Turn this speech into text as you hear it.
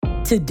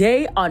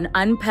Today on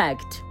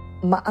Unpacked.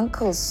 My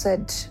uncle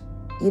said,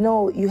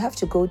 you have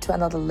to go to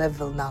another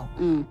level now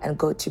and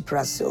go to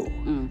Brazil.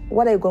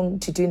 What are you going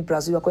to do in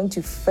Brazil? You're going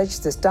to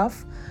fetch the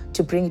stuff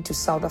to bring it to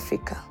South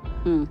Africa.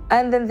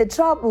 And then the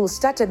trouble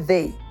started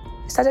there.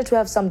 Started to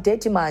have some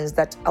dirty minds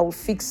that I will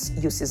fix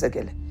you,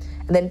 Sizagele.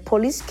 And then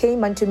police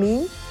came unto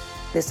me.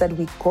 They said,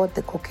 we got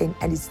the cocaine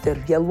and it's the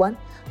real one.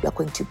 You are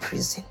going to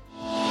prison.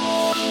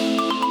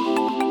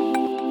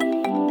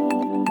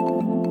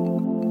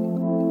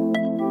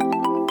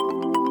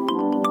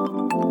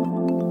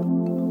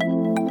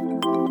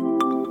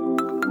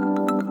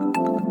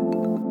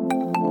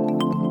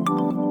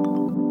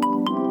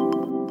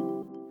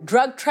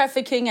 Drug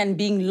trafficking and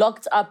being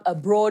locked up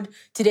abroad.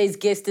 Today's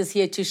guest is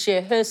here to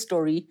share her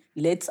story.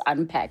 Let's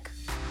unpack.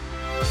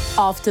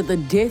 After the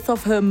death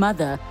of her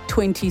mother,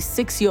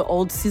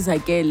 26-year-old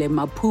Sizagele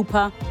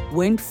Mapupa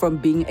went from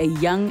being a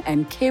young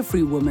and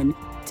carefree woman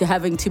to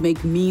having to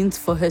make means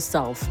for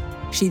herself.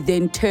 She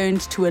then turned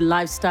to a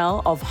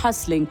lifestyle of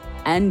hustling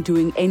and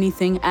doing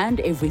anything and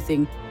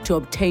everything to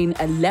obtain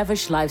a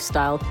lavish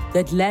lifestyle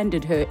that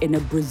landed her in a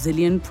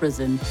Brazilian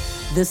prison.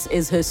 This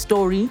is her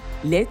story.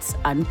 Let's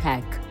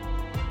unpack.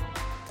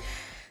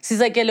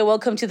 Sizagele,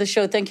 welcome to the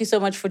show. Thank you so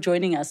much for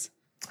joining us.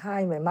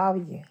 Hi, ma'am. How are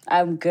you?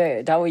 I'm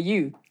good. How are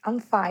you? I'm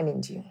fine,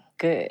 and you?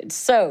 Good.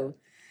 So,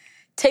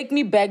 take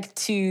me back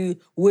to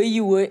where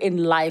you were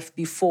in life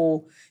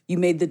before you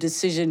made the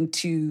decision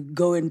to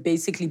go and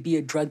basically be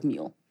a drug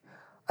mule.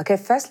 Okay,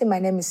 firstly, my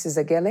name is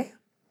Sizagele,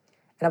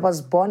 and I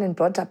was born and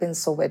brought up in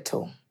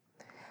Soweto.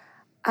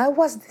 I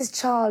was this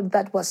child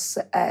that was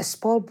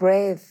spoiled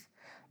brat.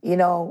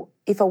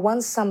 If I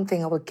want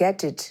something, I will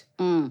get it.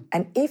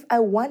 And if I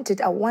want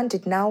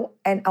it now,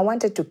 and I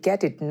wanted to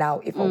get it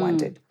now if I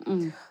wanted.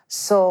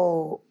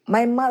 So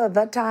my mother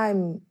that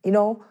time,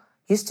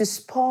 used to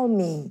spoil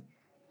me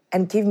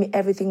and give me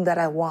everything that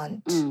I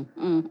want.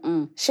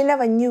 She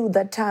never knew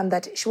that time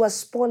that she was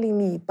spoiling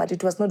me, but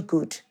it was not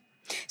good.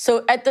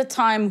 So at the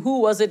time, who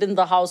was it in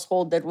the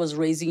household that was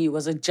raising you?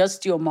 Was it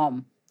just your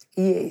mom?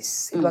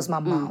 Yes, it was my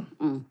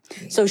mom.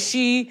 So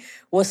she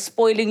was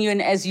spoiling you,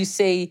 and as you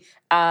say,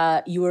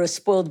 you were a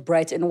spoiled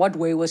brat. In what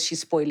way was she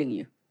spoiling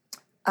you?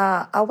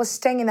 I was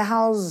staying in a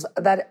house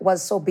that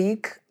was so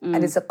big,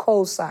 and it's a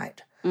coal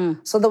side.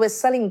 So they were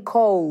selling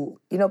coal,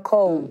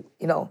 coal,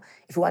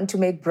 if you want to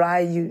make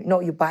braai,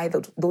 you buy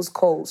those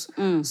coals.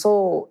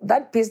 So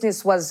that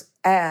business was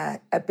a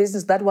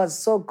business that was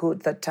so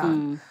good that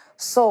time.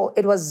 So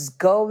it was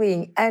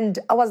going, and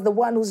I was the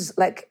one who's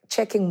like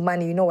checking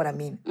money, you know what I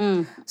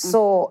mean?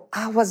 So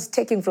I was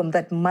taking from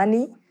that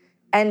money,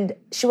 and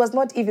she was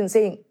not even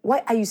saying,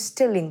 why are you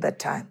stealing that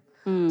time?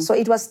 So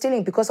it was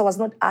stealing because I was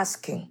not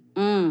asking,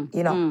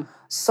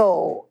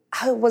 So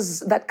I was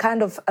that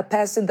kind of a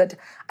person that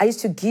I used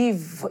to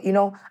give,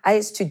 I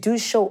used to do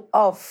show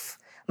off.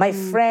 My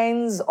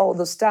friends, all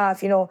the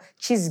stuff,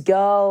 she's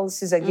girl,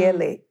 she's a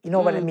girl, you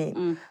know what I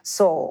mean?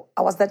 So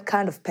I was that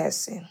kind of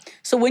person.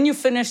 So when you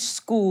finished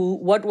school,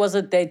 what was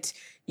it that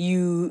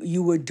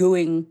you were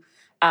doing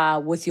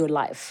with your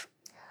life?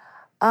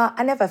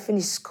 I never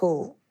finished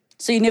school.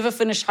 So you never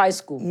finished high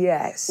school?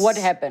 Yes. What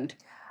happened?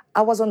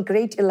 I was on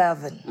grade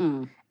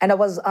 11, and I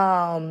was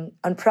on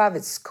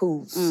private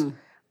schools.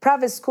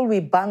 Private school, we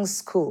bunk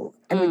school,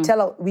 and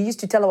we used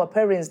to tell our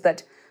parents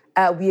that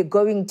we are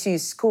going to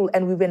school,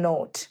 and we were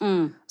not.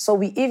 So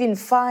we even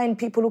find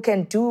people who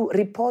can do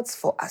reports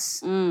for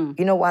us. You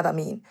know what I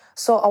mean?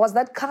 So I was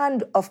that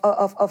kind of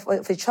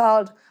a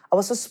child. I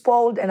was so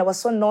spoiled, and I was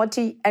so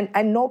naughty,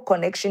 and no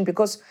connection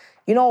because,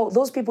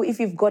 those people, if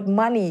you've got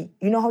money,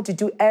 you know how to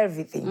do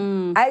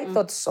everything. I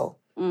thought so,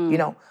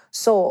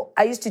 So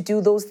I used to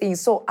do those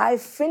things. So I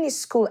finished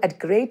school at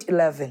grade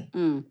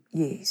 11.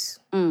 Yes.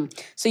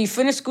 So you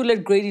finished school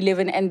at grade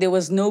 11, and there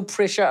was no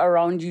pressure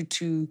around you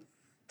to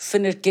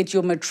get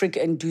your matric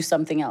and do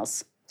something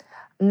else?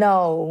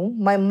 No,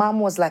 my mom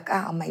was like,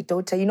 my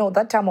daughter,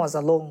 that time I was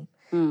alone.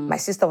 My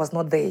sister was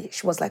not there.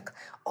 She was like,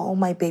 oh,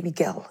 my baby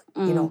girl,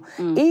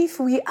 If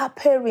we are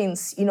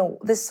parents,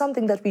 there's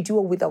something that we do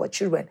with our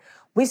children.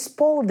 We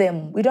spoil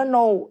them. We don't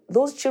know,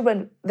 those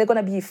children, they're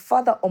going to be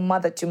father or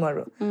mother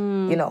tomorrow,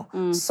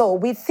 So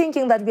we're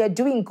thinking that we are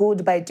doing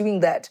good by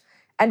doing that.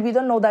 And we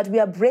don't know that we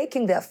are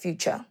breaking their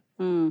future.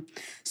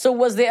 So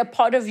was there a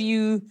part of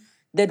you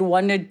that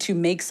wanted to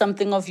make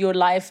something of your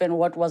life, and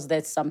what was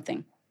that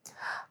something?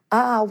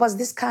 I was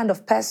this kind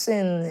of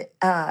person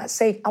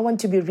saying, I want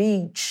to be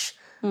rich.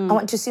 I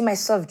want to see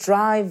myself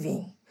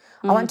driving.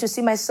 I want to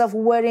see myself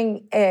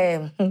wearing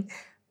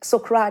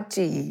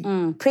Socrates,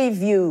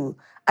 preview.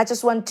 I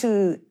just want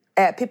to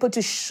people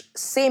to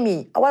see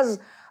me. I was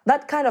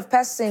that kind of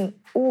person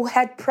who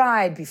had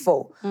pride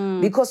before,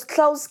 because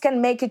clothes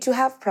can make you to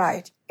have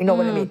pride. You know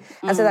what I mean?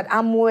 And so that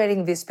I'm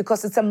wearing this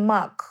because it's a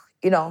mark,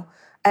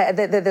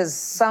 there's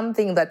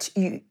something that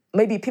you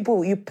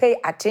pay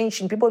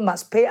attention. People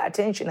must pay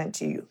attention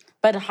to you.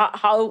 But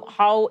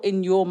how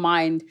in your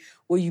mind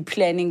were you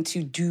planning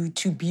to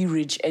be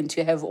rich and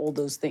to have all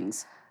those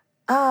things?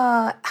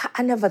 I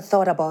never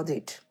thought about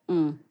it.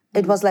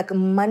 It was like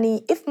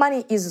money. If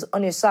money is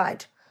on your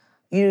side,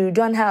 You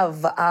don't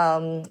have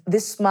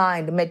this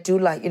mind,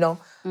 medulla,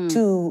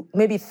 to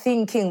maybe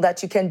thinking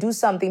that you can do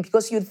something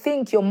because you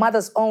think your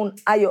mother's own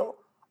are your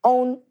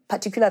own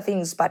particular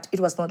things, but it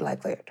was not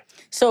like that.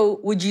 So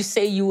would you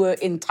say you were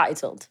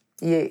entitled?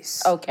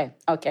 Yes.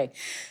 Okay.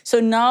 So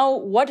now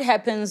what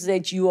happens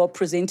that you are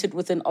presented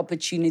with an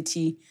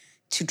opportunity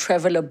to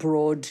travel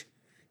abroad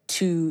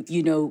to,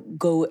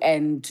 go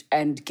and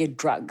get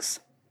drugs?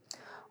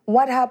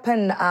 What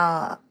happened,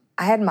 I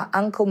had my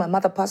uncle, my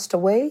mother passed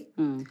away.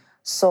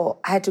 So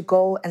I had to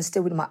go and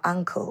stay with my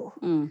uncle.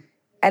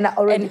 And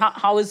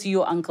how is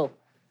your uncle?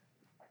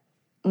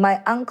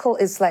 My uncle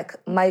is like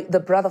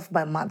the brother of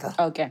my mother.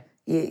 Okay.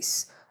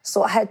 Yes.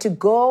 So I had to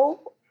go.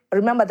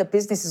 Remember, the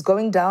business is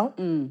going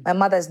down. My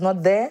mother is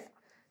not there.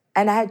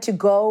 And I had to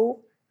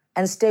go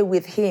and stay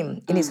with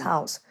him in his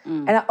house.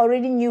 And I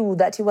already knew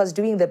that he was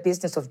doing the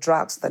business of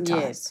drugs at the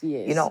time.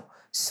 Yes.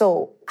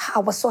 So I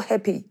was so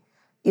happy.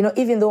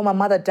 Even though my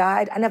mother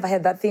died, I never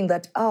had that thing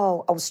that, I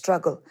will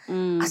struggle.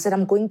 I said,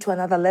 I'm going to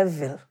another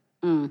level.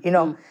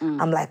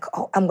 I'm like,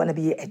 I'm going to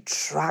be a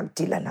drug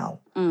dealer now.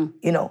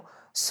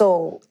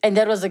 So. And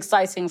that was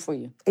exciting for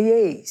you?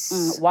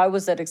 Yes. Why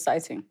was that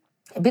exciting?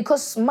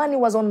 Because money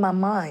was on my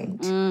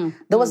mind.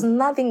 There was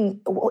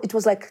nothing, it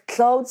was like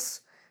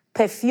clothes,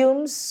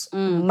 perfumes,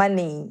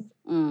 money.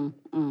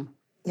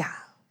 Yeah.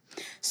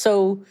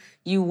 So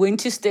you went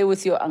to stay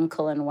with your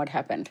uncle, and what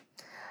happened?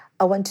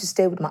 I went to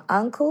stay with my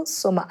uncle.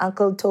 So my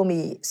uncle told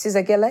me,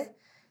 Sizakele,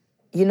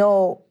 you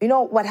know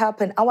what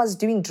happened? I was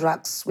doing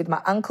drugs with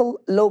my uncle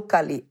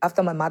locally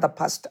after my mother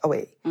passed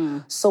away.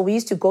 So we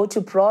used to go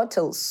to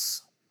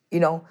brothels,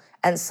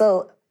 and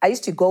so I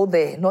used to go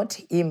there, not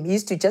him. He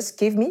used to just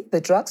give me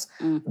the drugs.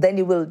 Then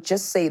he will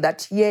just say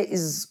that here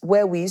is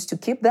where we used to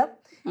keep them.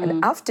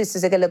 And after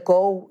Sizakele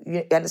go,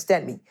 you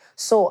understand me?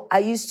 So I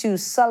used to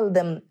sell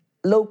them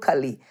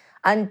locally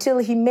until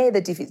he made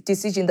the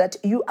decision that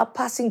you are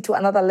passing to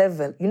another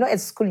level. At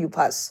school you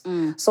pass.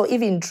 So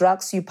even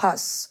drugs you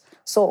pass.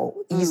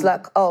 So he's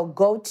like,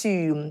 go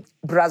to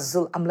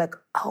Brazil. I'm like,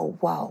 oh,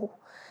 wow.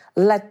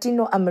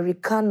 Latino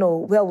Americano,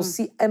 where we'll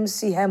see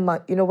MC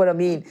Hammer, you know what I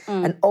mean?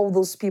 And all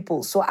those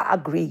people. So I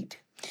agreed.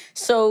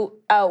 So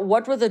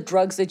what were the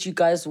drugs that you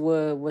guys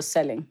were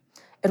selling?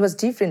 It was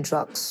different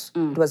drugs.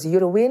 It was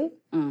heroin,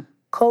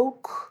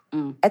 coke,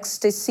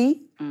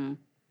 ecstasy.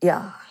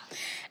 Yeah.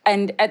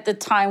 And at the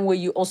time, were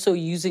you also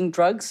using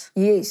drugs?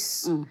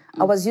 Yes.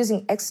 I was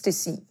using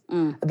ecstasy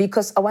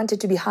because I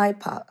wanted to be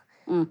hyper.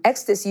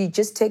 Ecstasy, you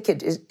just take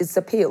it. It's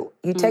a pill.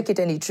 You take it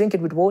and you drink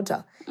it with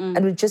water. And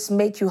it will just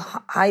make you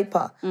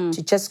hyper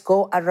to just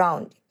go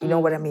around. You know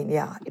what I mean?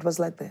 Yeah, it was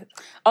like that.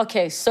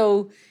 Okay,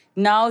 so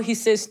now he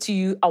says to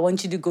you, I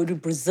want you to go to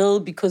Brazil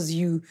because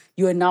you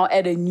are now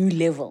at a new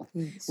level,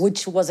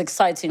 which was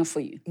exciting for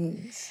you.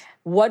 Yes.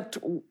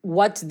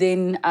 What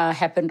then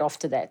happened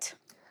after that?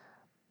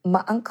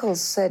 My uncle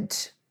said,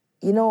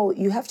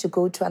 you have to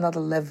go to another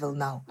level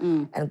now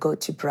and go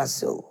to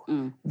Brazil.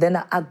 Then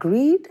I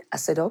agreed. I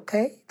said,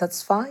 okay,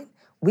 that's fine.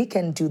 We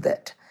can do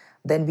that.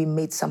 Then we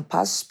made some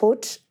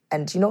passport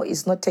and,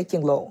 it's not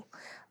taking long.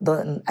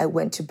 Then I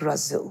went to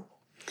Brazil.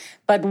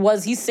 But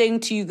was he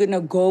saying to you, going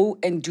to go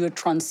and do a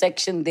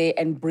transaction there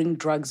and bring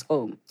drugs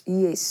home?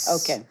 Yes.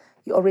 Okay.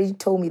 He already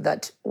told me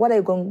that what are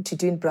you going to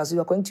do in Brazil?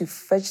 You're going to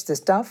fetch the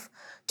stuff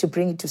to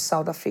bring it to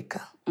South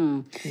Africa.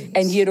 Yes.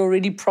 And he had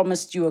already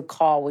promised you a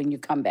car when you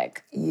come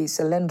back? Yes,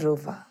 a Land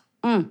Rover.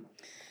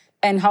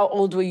 And how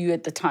old were you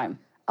at the time?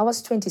 I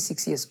was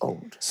 26 years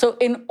old. So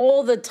in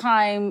all the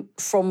time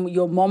from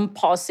your mom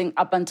passing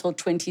up until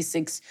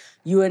 26,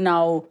 you are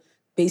now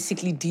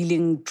basically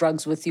dealing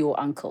drugs with your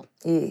uncle?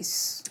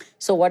 Yes.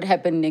 So what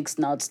happened next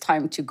now? It's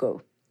time to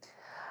go.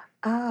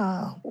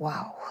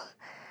 Wow.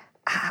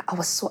 I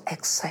was so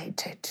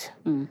excited.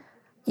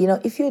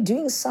 If you're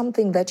doing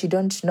something that you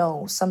don't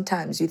know,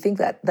 sometimes you think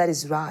that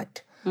is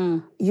right.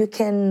 You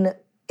can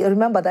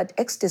remember that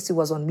ecstasy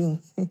was on me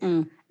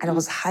and I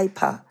was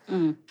hyper.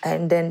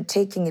 And then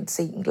taking it,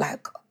 saying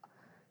like,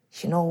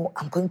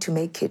 I'm going to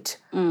make it.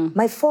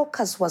 My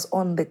focus was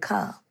on the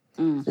car,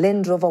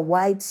 Land Rover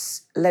white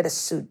leather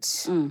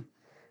suit.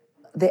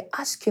 They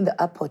ask you in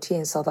the airport here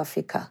in South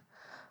Africa,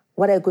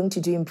 what are you going to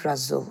do in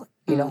Brazil,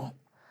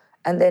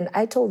 And then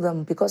I told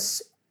them,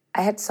 because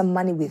I had some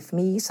money with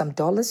me, some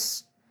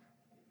dollars,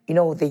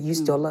 they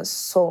use dollars.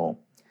 So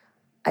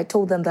I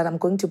told them that I'm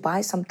going to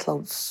buy some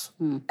clothes.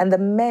 And the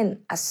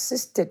men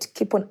assisted,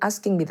 keep on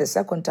asking me the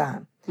second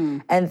time.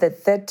 And the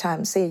third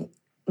time saying,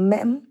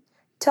 ma'am,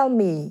 tell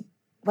me,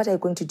 what are you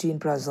going to do in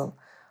Brazil?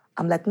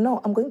 I'm like,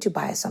 no, I'm going to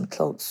buy some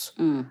clothes.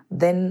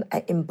 Then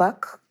I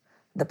embarked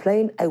the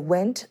plane. I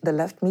went, they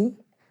left me.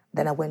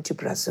 Then I went to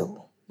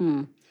Brazil.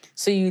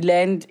 So you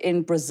land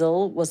in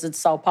Brazil, was it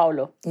Sao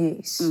Paulo?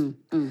 Yes.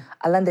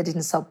 I landed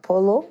in Sao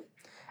Paulo.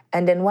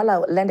 And then while I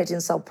landed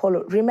in Sao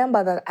Paulo,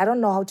 remember that I don't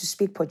know how to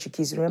speak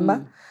Portuguese,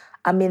 remember?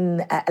 I'm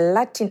in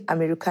Latin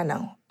America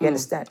now, you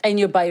understand? And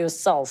you're by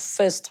yourself,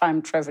 first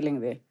time traveling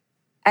there.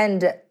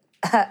 And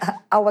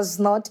I was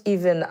not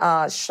even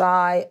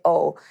shy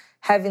or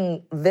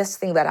having this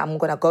thing that I'm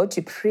gonna go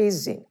to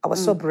prison. I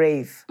was so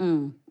brave.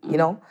 You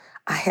know,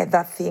 I had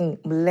that thing,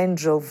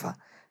 Land Rover,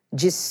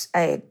 just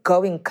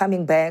going,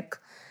 coming back.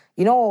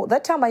 You know,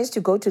 that time I used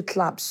to go to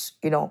clubs,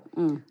 you know.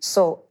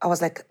 So I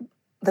was like,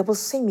 they will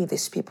see me,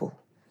 these people.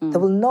 They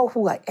will know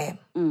who I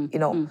am, you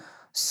know.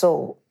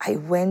 So I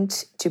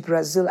went to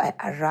Brazil. I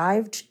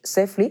arrived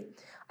safely.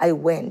 I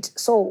went.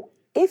 So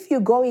if you're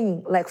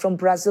going like from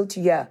Brazil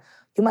to here,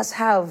 you must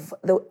have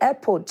the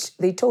airport.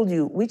 They told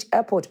you which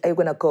airport are you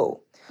going to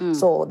go.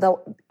 So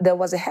there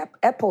was a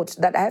airport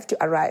that I have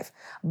to arrive.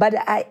 But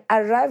I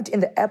arrived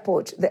in the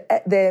airport,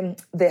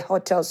 the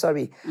hotel,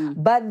 sorry.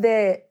 But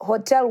the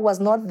hotel was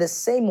not the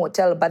same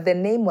hotel, but the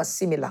name was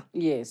similar.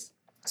 Yes.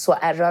 So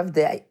I arrived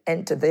there, I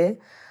entered there.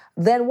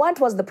 Then what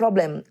was the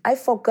problem? I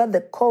forgot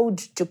the code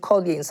to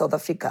call you in South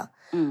Africa.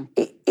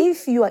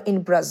 If you are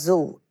in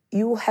Brazil,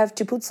 you have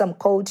to put some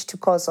code to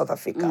call South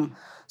Africa.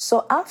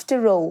 So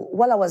after all,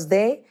 while I was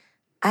there,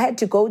 I had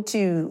to go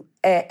to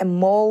a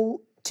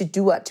mall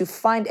to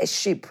find a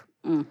ship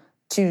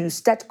to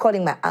start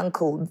calling my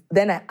uncle.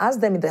 Then I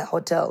asked them in the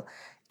hotel,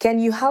 can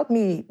you help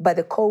me by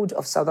the code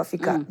of South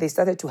Africa? They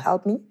started to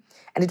help me.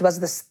 And it was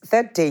the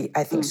third day,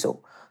 I think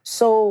so.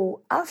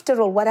 So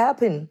after all, what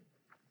happened?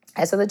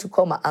 I started to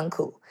call my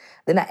uncle.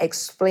 Then I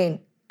explained,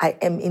 I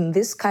am in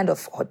this kind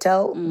of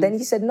hotel. Then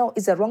he said, no,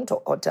 it's a wrong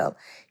hotel.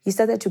 He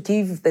started to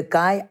give the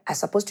guy I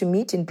supposed to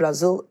meet in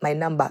Brazil my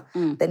number.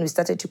 Then we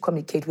started to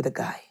communicate with the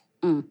guy.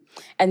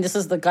 And this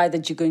is the guy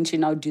that you're going to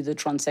now do the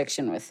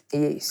transaction with?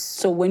 Yes.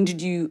 So when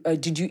did you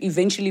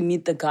eventually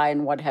meet the guy,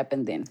 and what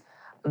happened then?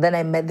 Then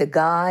I met the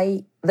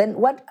guy. Then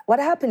what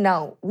happened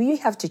now? We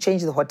have to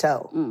change the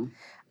hotel,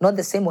 not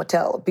the same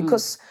hotel.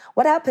 Because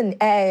what happened,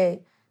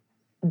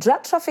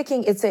 drug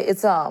trafficking,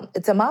 it's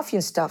a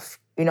mafia stuff,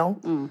 you know?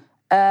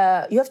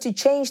 You have to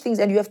change things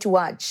and you have to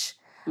watch.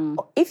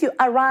 If you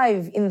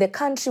arrive in the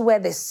country where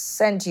they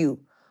sent you,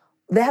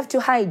 they have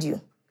to hide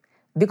you.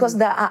 Because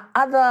there are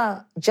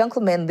other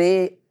gentlemen,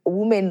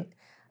 women,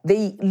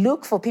 they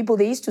look for people,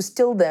 they used to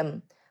steal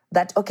them,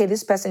 that, okay,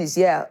 this person is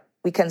here,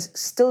 we can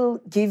still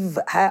give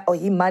her or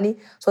him money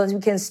so that we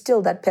can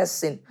steal that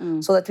person,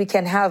 so that we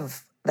can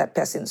have that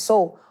person.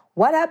 So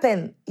what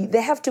happened?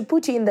 They have to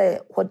put you in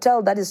the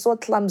hotel that is so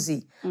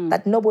clumsy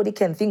that nobody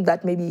can think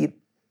that maybe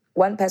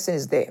one person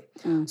is there.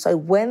 So I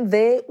went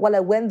there. While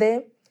I went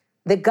there,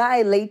 the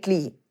guy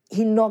lately,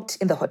 he knocked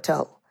in the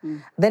hotel.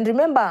 Then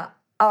remember,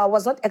 I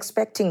was not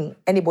expecting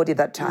anybody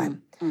that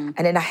time. And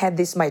then I had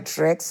this, my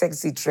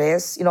sexy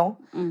dress, you know.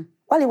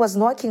 While he was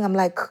knocking, I'm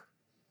like,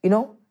 you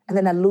know, and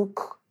then I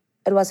look,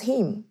 it was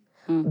him.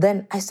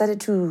 Then I started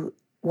to,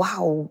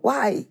 wow,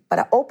 why? But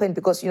I opened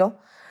because, you know,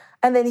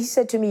 and then he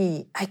said to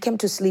me, I came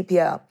to sleep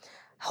here,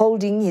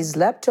 holding his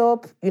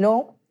laptop, you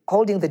know,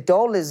 holding the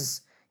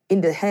dollars in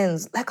the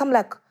hands. Like, I'm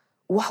like,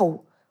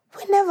 wow,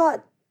 we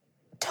never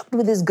talked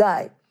with this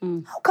guy.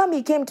 How come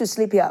he came to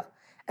sleep here?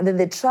 And then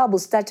the trouble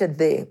started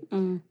there.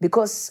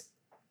 Because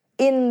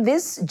in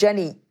this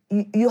journey,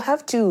 you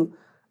have to,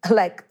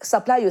 like,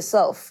 supply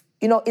yourself.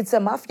 You know, it's a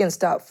mafian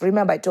stuff.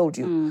 Remember, I told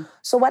you.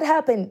 So what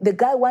happened? The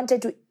guy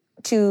wanted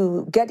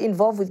to get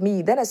involved with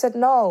me. Then I said,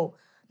 no,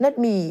 not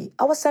me.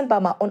 I was sent by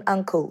my own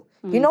uncle.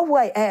 You know who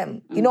I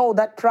am. You know,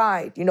 that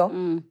pride, you know.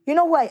 You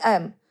know who I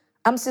am.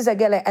 I'm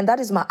Sizagele, and that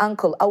is my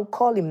uncle. I'll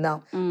call him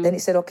now. Then he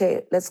said,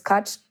 okay, let's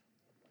cut.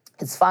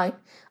 It's fine.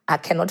 I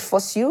cannot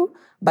force you,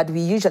 but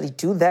we usually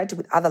do that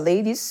with other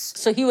ladies.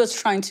 So he was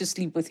trying to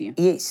sleep with you?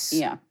 Yes.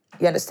 Yeah.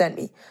 You understand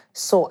me?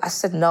 So I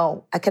said,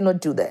 no, I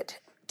cannot do that.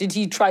 Did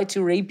he try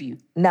to rape you?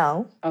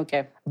 No.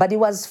 Okay. But he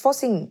was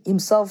forcing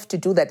himself to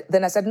do that.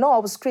 Then I said, no, I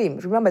will scream.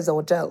 Remember, it's a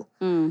hotel.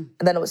 And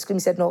then I was screaming.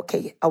 He said, no,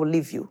 okay, I will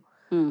leave you.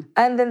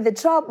 And then the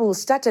trouble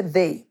started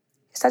there.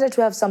 He started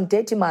to have some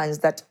dirty minds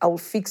that I will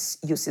fix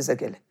you,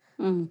 Sizagele.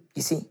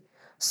 You see?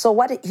 So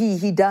what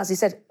he does, he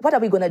said, what are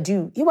we going to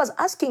do? He was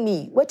asking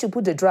me where to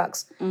put the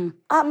drugs.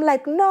 I'm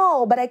like,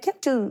 no, but I came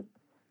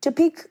to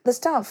pick the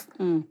stuff.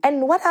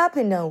 And what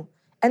happened now?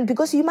 And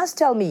because you must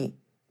tell me,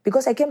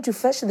 because I came to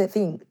fetch the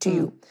thing to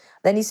you.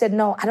 Then he said,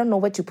 no, I don't know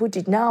where to put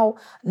it now.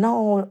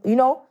 No, you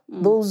know,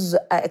 those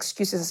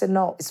excuses. I said,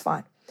 no, it's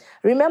fine.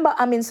 Remember,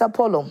 I'm in Sao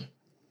Paulo.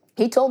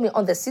 He told me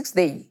on the 6th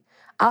day,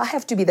 I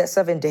have to be there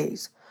 7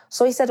 days.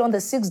 So he said on the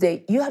 6th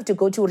day, you have to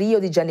go to Rio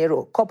de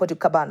Janeiro,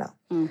 Copacabana.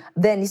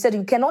 Then he said,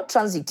 you cannot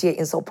transit here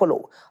in Sao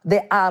Paulo.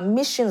 There are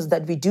missions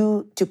that we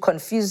do to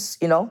confuse,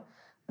 you know,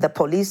 the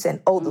police and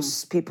all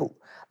those people.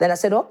 Then I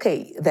said,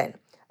 okay, then.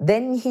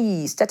 Then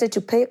he started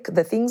to pack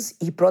the things.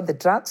 He brought the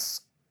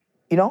drugs,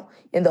 you know,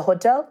 in the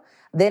hotel.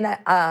 Then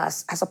I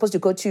supposed to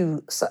go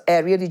to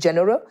Rio de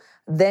Janeiro,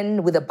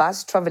 then with a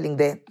bus traveling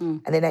there.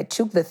 And then I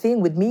took the thing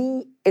with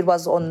me. It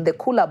was on the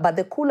cooler, but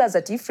the coolers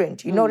are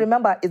different. You know,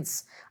 remember,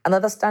 it's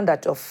another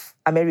standard of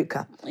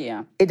America.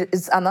 Yeah.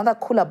 It's another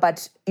cooler,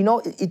 but, you know,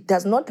 it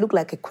does not look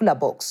like a cooler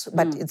box,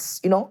 but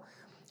it's, you know,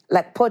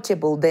 like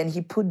portable. Then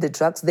he put the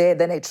drugs there.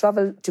 Then I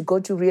traveled to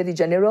go to Rio de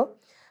Janeiro.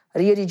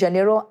 Rio de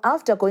Janeiro.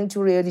 After going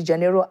to Rio de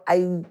Janeiro,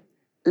 I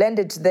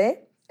landed there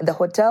in the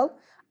hotel.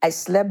 I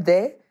slept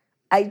there.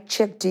 I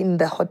checked in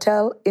the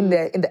hotel, in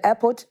the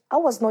airport, I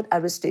was not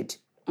arrested.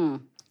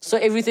 So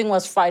everything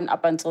was fine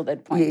up until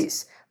that point?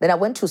 Yes. Then I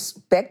went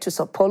back to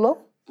Sao Paulo.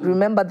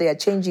 Remember, they are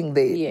changing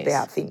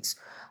their things.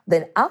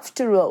 Then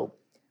after all,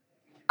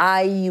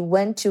 I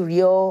went to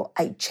Rio,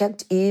 I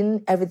checked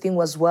in, everything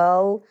was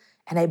well,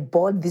 and I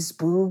bought this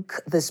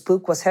book. This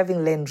book was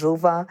having Land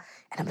Rover,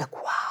 and I'm like,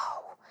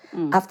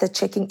 wow. After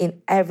checking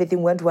in,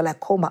 everything went well. I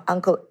called my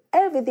uncle,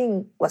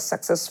 everything was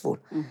successful.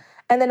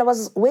 And then I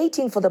was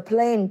waiting for the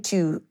plane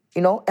to,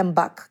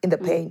 embark in the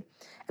plane.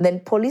 And then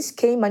police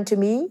came unto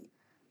me,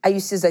 are you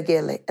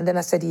Sizagele? And then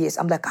I said, yes.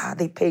 I'm like,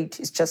 they paid.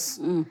 It's just,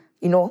 you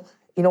know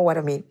what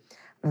I mean.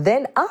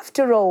 Then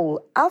after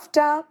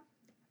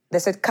they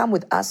said, come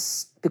with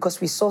us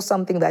because we saw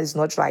something that is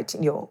not right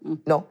in your,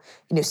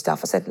 in your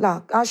stuff. I said,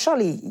 look,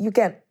 surely you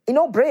can,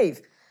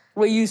 brave.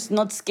 Were you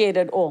not scared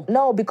at all?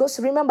 No, because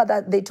remember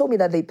that they told me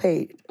that they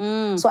paid.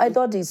 So I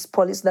thought it's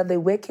police that they're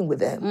working with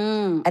them.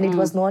 And it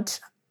was not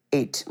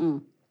it.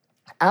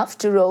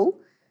 After all,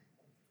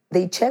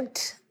 they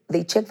checked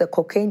the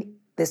cocaine.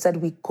 They said,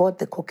 we got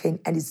the cocaine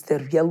and it's the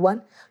real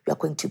one. We are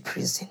going to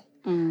prison.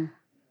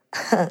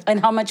 And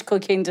how much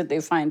cocaine did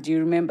they find? Do you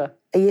remember?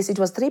 Yes, it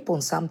was 3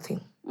 point something.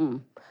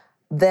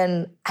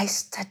 Then I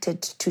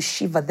started to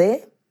shiver there.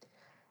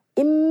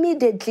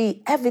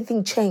 Immediately,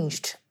 everything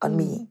changed on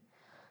me.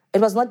 It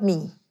was not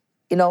me,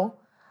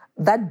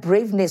 That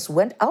braveness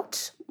went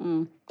out.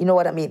 You know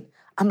what I mean?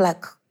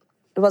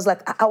 It was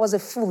like I was a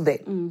fool there.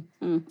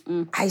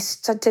 I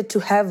started to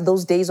have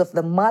those days of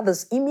the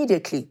mothers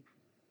immediately,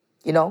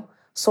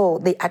 So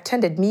they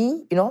attended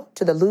me,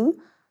 to the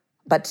loo,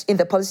 but in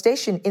the police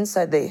station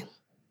inside the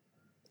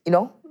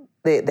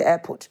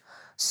airport.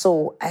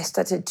 So I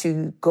started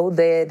to go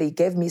there. They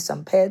gave me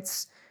some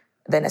pets.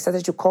 Then I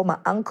started to call my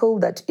uncle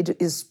that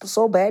it is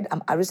so bad,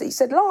 I'm arrested. He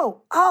said,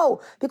 no, how?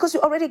 Because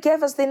you already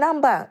gave us the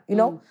number,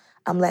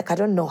 I'm like, I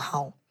don't know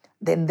how.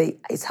 Then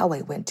it's how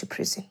I went to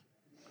prison.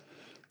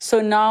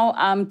 So now,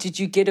 did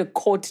you get a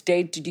court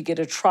date? Did you get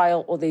a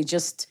trial? Or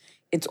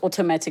it's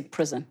automatic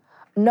prison?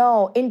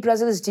 No, in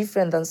Brazil it's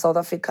different than South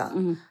Africa.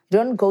 You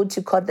don't go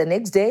to court the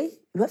next day.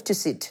 You have to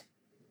sit,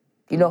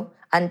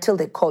 until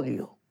they call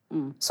you.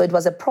 So it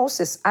was a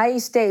process. I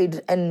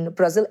stayed in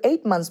Brazil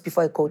 8 months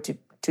before I go to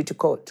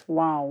court.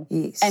 Wow.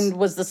 Yes. And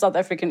was the South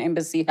African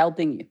embassy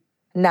helping you?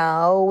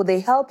 Now,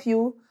 they help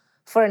you.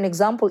 For an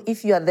example,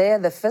 if you are there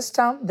the first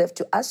time, they have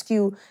to ask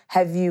you,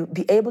 have you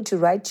be able to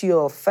write to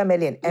your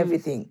family and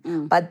everything?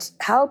 But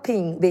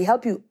they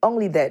help you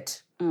only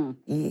that.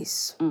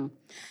 Yes.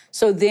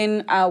 So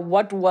then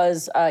what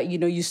was,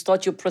 you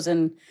start your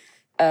prison,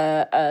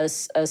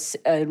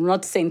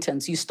 not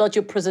sentence, you start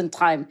your prison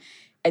time,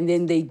 and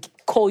then they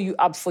call you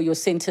up for your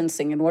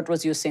sentencing. And what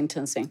was your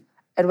sentencing?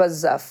 It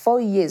was 4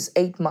 years,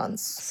 8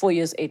 months. 4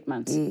 years, 8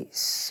 months.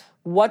 Yes.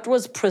 What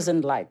was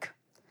prison like?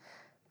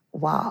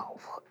 Wow.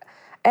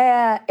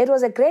 It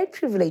was a great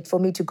privilege for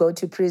me to go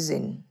to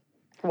prison.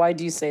 Why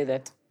do you say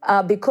that?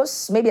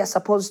 Because maybe I was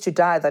supposed to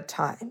die at that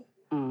time.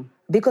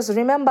 Because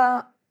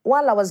remember,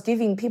 while I was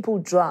giving people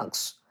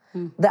drugs,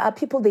 there are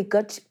people, they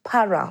got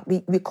para.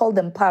 We call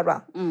them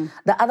para.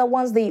 The other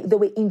ones, they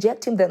were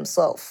injecting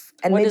themselves.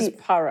 And what maybe is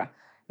para?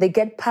 They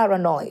get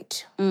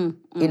paranoid.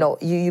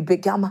 You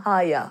become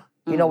higher.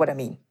 You know what I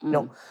mean?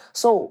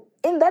 So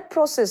in that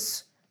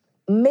process,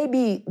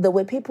 maybe there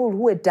were people who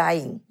were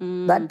dying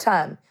that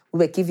time. We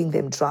were giving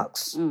them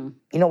drugs. You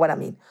know what I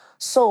mean?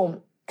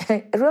 So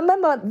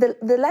remember,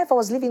 the life I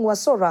was living was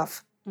so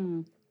rough.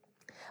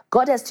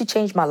 God has to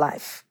change my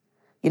life,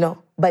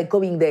 by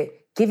going there,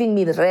 giving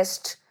me the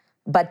rest,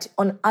 but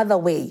on other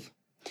way.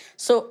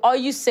 So are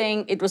you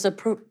saying it was a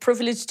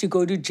privilege to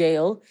go to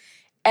jail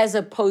as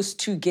opposed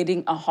to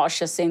getting a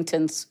harsher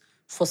sentence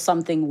for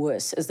something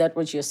worse? Is that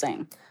what you're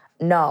saying?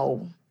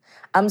 No.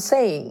 I'm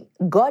saying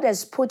God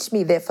has put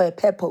me there for a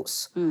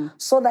purpose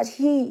so that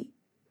He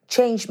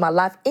changed my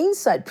life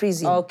inside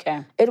prison.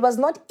 Okay. It was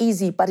not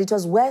easy, but it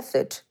was worth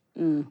it.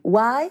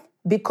 Why?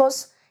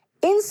 Because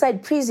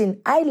inside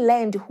prison, I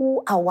learned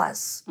who I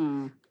was.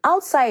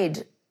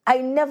 Outside, I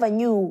never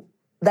knew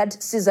that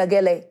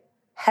Sizagele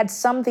had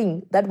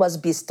something that was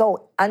bestowed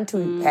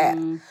unto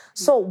her.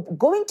 So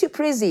going to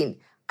prison,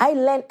 I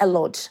learned a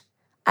lot.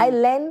 I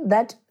learned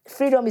that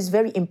freedom is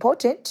very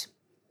important.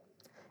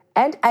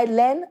 And I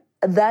learned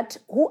that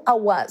who I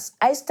was.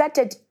 I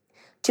started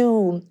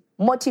to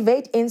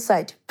motivate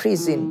inside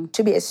prison,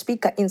 to be a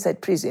speaker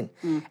inside prison.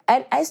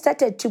 And I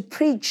started to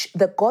preach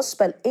the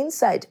gospel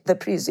inside the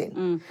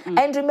prison.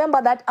 And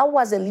remember that I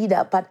was a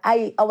leader, but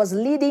I was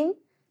leading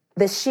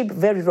the sheep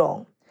very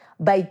wrong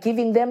by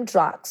giving them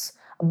drugs.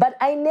 But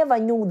I never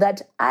knew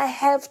that I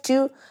have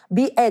to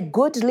be a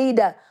good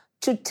leader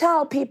to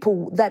tell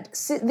people that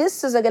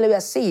this is what we are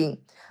seeing,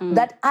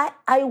 that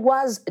I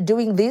was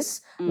doing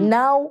this.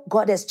 Now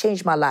God has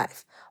changed my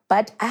life.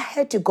 But I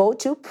had to go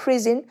to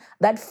prison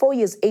that 4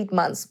 years, 8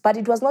 months. But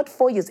it was not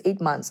 4 years, 8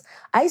 months.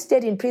 I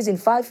stayed in prison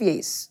 5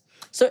 years.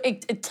 So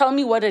tell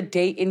me what a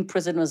day in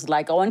prison was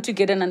like. I want to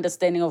get an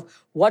understanding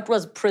of what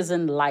was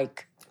prison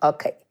like.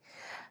 Okay.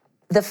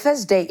 The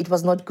first day, it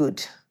was not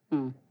good.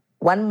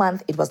 1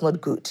 month, it was not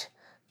good.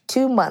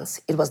 2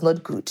 months, it was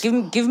not good.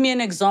 Give me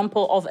an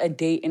example of a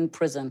day in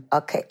prison.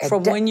 Okay.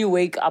 From when you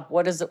wake up,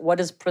 what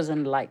is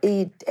prison like?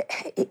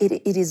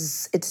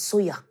 It's so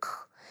yuck.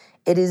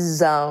 It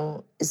is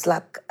it's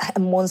like a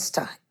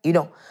monster,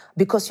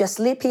 because you're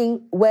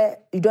sleeping where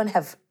you don't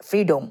have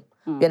freedom.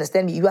 You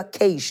understand me? You are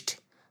caged.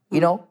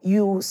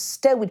 You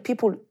stay with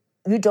people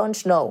you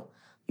don't know.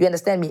 You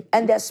understand me?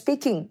 And they're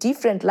speaking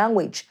different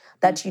language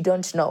that you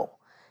don't know.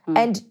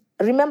 And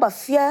remember,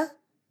 fear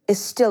is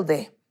still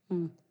there.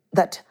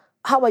 That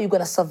how are you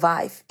going to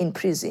survive in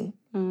prison?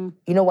 You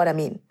know what I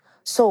mean?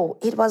 So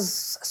it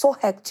was so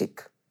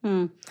hectic.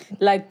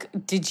 Like,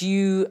 did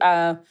you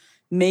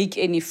make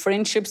any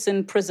friendships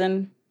in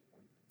prison?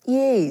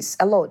 Yes,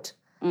 a lot.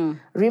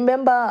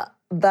 Remember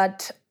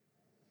that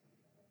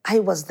I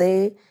was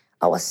there,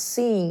 I was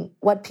seeing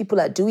what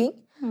people are doing.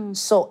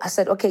 So I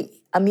said, okay,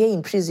 I'm here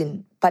in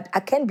prison, but I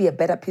can be a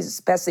better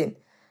person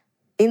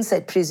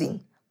inside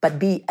prison, but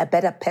be a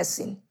better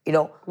person,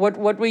 What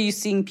were you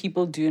seeing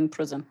people do in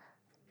prison?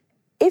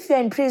 If you're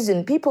in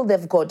prison, people,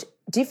 they've got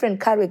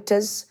different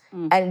characters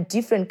and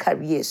different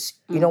careers.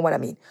 You know what I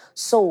mean?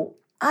 So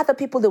other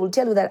people, they will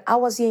tell you that I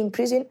was here in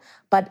prison,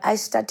 but I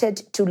started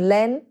to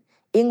learn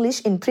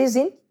English in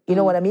prison. You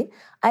know what I mean?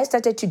 I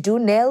started to do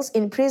nails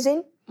in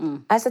prison.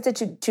 I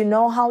started to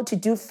know how to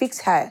do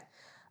fixed hair.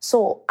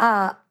 So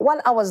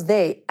while I was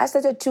there, I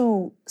started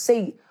to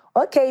say,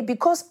 okay,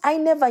 because I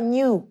never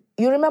knew.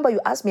 You remember you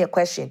asked me a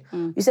question.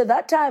 You said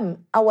that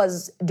time I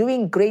was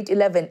doing grade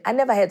 11. I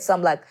never had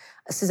some like,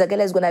 Sizagela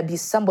is going to be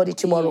somebody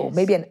tomorrow,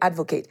 maybe an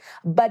advocate.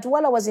 But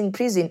while I was in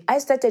prison, I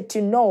started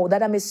to know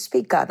that I'm a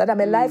speaker, that I'm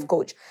a life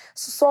coach.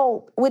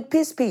 So with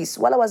Peace,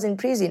 while I was in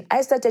prison,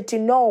 I started to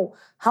know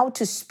how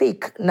to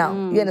speak now.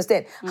 You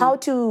understand? How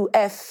to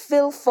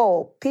feel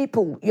for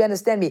people. You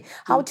understand me?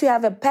 How to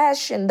have a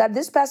passion that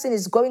this person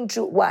is going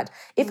through what?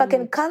 If I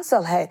can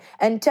counsel her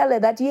and tell her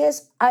that,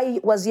 yes, I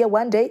was here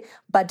one day,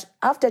 but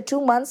after 2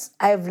 months,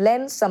 I've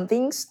learned some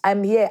things.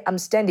 I'm here, I'm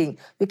standing.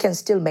 We can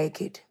still make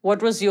it.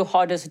 What was your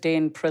hardest day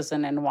in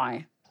prison and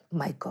why?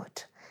 My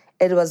God.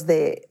 It was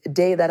the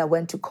day that I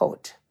went to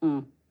court.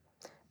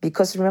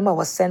 Because remember, I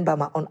was sent by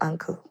my own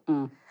uncle.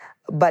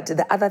 But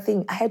the other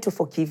thing, I had to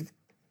forgive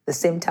the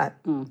same time.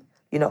 Do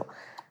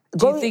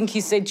you think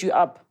he set you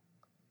up?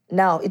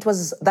 Now, it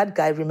was that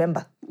guy,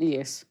 remember?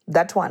 Yes.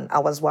 That one I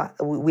was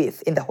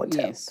with in the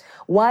hotel. Yes.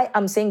 Why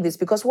I'm saying this?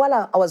 Because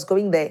while I was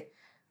going there,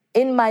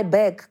 in my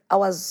bag, I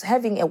was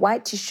having a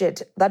white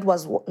T-shirt that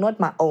was not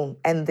my own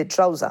and the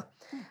trouser.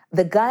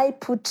 The guy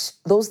put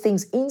those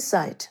things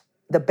inside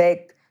the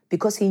bag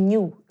because he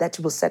knew that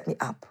he will set me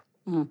up.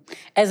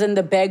 As in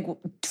the bag,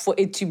 for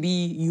it to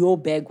be your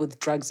bag with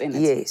drugs in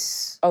it?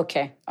 Yes.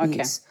 Okay.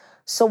 Yes.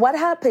 So what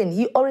happened?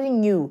 He already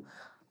knew.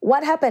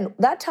 What happened?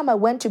 That time I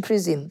went to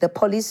prison, the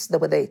police, they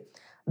were there.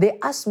 They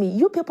asked me,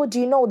 you people, do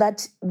you know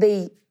that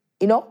they,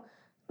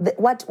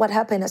 what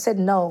happened? I said,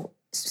 no.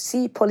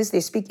 See, police, they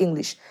speak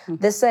English.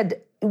 They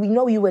said, we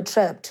know you were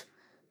trapped.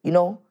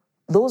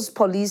 Those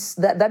police,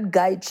 that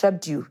guy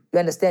trapped you. You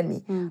understand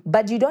me?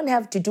 But you don't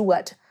have to do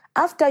what?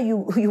 After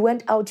you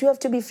went out, you have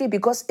to be free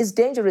because it's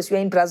dangerous. You're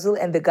in Brazil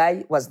and the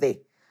guy was there.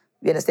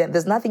 You understand?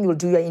 There's nothing you'll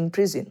do. You're in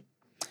prison.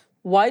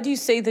 Why do you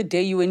say the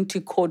day you went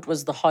to court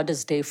was the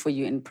hardest day for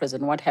you in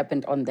prison? What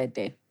happened on that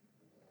day?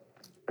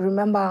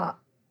 Remember,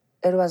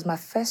 it was my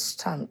first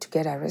time to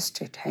get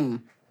arrested. Hey?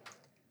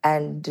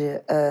 And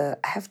I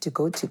have to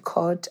go to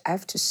court. I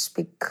have to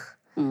speak.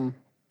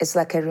 It's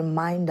like a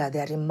reminder.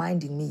 They're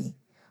reminding me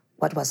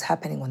what was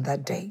happening on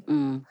that day.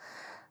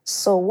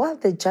 So while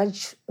the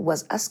judge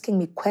was asking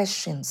me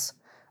questions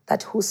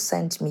that who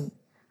sent me,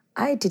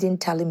 I didn't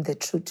tell him the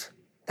truth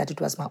that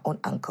it was my own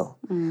uncle.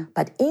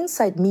 But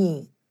inside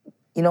me,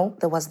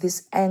 there was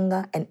this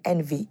anger and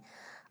envy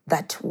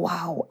that,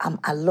 wow, I'm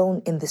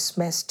alone in this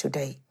mess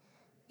today,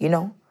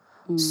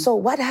 So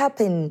what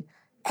happened?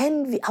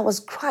 Envy, I was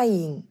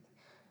crying.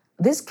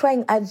 This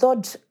crying, I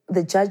thought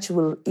the judge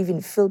will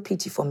even feel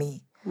pity for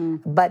me.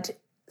 But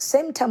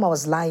same time I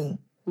was lying.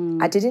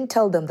 I didn't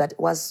tell them that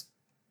I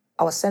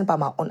was sent by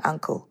my own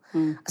uncle.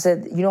 I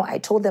said, I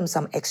told them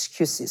some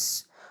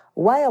excuses.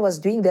 Why I was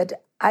doing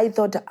that, I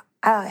thought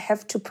I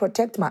have to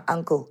protect my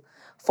uncle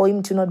for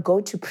him to not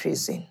go to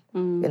prison.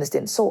 You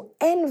understand? So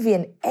envy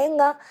and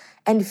anger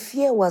and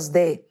fear was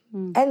there.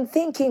 And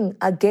thinking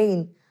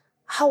again,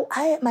 how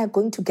am I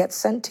going to get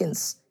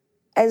sentenced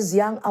as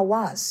young I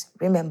was,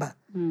 remember?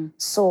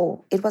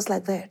 So it was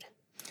like that.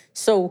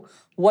 So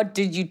what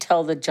did you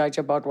tell the judge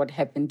about what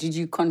happened? Did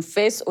you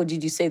confess or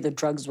did you say the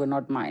drugs were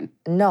not mine?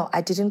 No,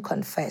 I didn't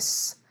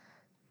confess.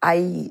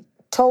 I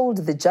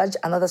told the judge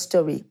another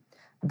story,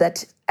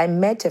 that I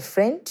met a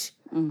friend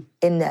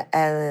in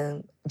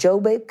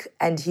Joburg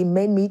and he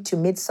made me to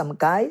meet some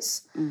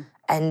guys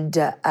and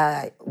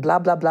blah,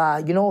 blah,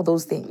 blah,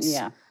 those things.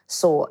 Yeah.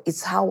 So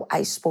it's how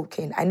I spoke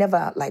in. I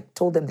never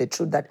told them the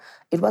truth that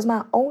it was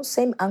my own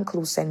same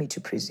uncle who sent me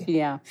to prison.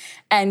 Yeah.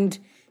 And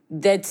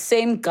that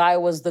same guy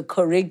was the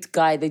correct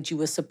guy that you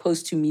were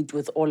supposed to meet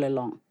with all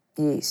along.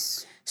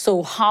 Yes.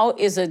 So how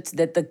is it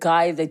that the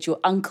guy that your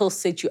uncle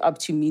set you up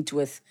to meet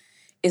with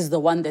is the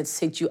one that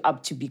set you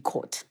up to be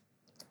caught?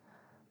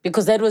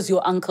 Because that was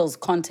your uncle's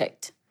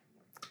contact.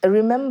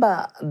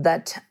 Remember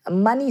that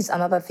money is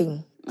another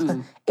thing.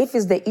 If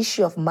it's the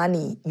issue of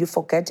money, you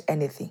forget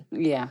anything.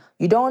 Yeah.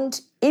 You don't,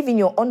 even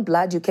your own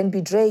blood, you can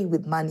betray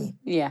with money.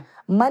 Yeah.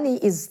 Money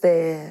is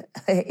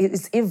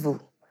it's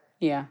evil.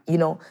 Yeah. You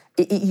know,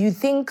 you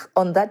think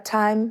on that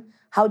time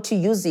how to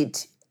use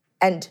it,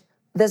 and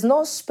there's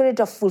no spirit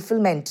of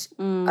fulfillment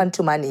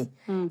unto money.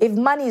 If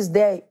money is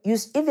there,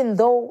 even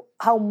though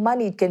how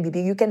money it can be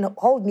big, you can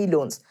hold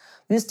millions,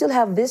 you still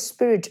have this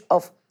spirit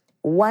of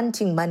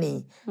wanting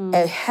money,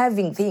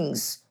 having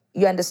things.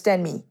 You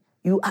understand me?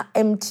 You are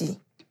empty,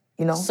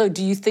 you know? So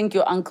do you think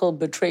your uncle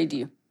betrayed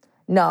you?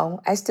 No,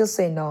 I still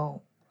say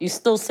no. You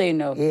still say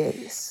no?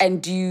 Yes.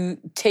 And do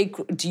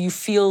you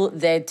feel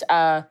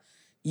that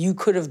you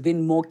could have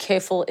been more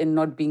careful in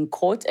not being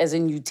caught, as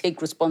in you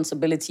take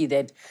responsibility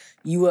that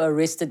you were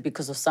arrested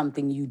because of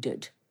something you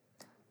did?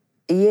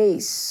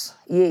 Yes,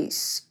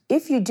 yes.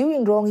 If you're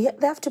doing wrong,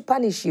 they have to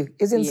punish you,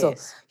 isn't so?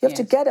 You have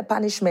to get a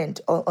punishment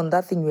on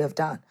that thing you have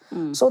done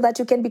so that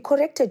you can be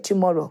corrected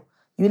tomorrow.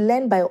 You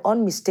learn by your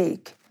own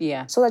mistake.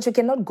 Yeah. So that you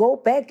cannot go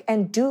back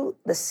and do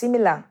the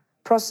similar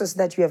process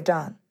that you have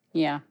done.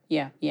 Yeah.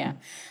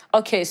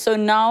 Okay, so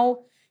now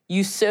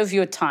you serve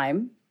your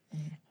time.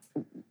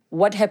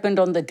 What happened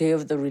on the day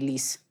of the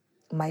release?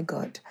 My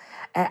God.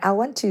 I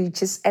want to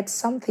just add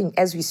something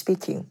as we're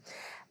speaking.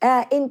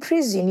 In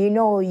prison, you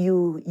know,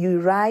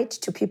 you write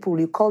to people,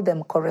 you call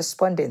them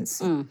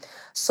correspondents.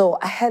 So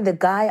I had the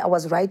guy I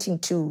was writing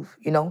to,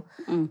 you know.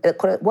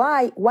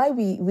 Why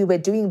we were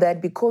doing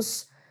that?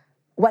 Because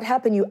what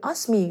happened, you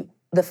asked me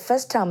the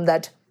first time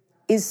that,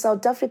 is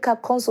South Africa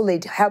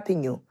consulate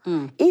helping you?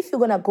 If you're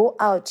going to go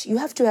out, you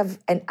have to have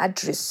an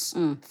address,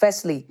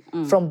 firstly,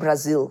 from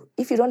Brazil.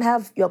 If you don't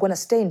have, you're going to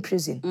stay in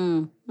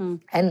prison.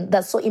 And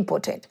that's so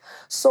important.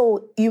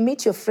 So you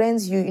meet your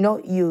friends,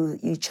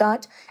 you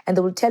chat, and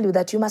they will tell you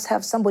that you must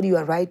have somebody you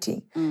are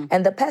writing.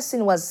 And the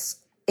person was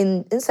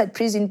inside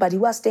prison, but he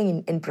was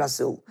staying in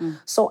Brazil.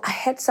 So I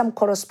had some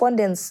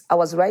correspondence I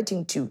was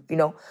writing to, you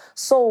know.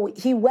 So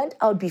he went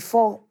out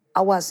before I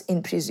was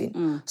in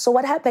prison. So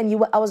what happened,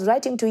 I was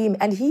writing to him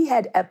and he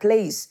had a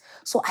place.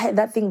 So I had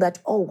that thing that,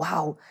 oh,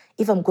 wow,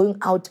 if I'm going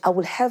out, I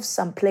will have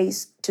some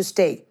place to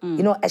stay.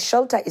 You know, a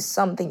shelter is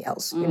something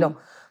else, you know.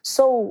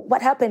 So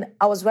what happened,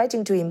 I was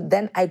writing to him,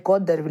 then I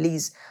got the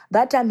release.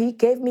 That time he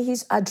gave me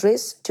his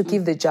address to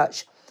give the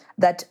judge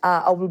that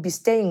I will be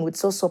staying with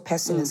so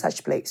person in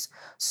such place.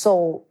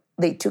 So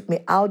they took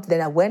me out,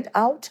 then I went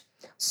out.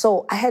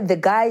 So I had the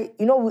guy,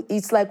 you know,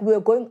 it's like we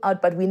were going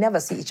out, but we never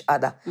see each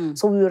other.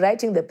 So we were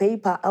writing the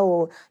paper,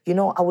 oh, you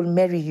know, I will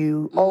marry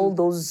you, all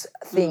those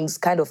things,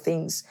 kind of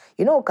things.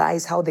 You know,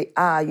 guys, how they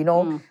are, you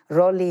know,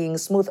 rolling,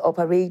 smooth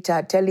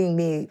operator, telling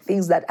me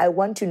things that I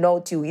want to know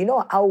too. You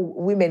know how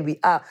women we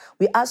are.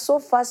 We are so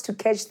fast to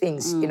catch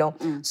things, you know.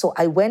 So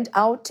I went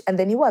out, and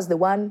then he was the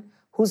one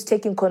who's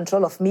taking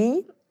control of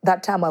me.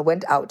 That time I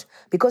went out.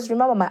 Because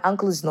remember, my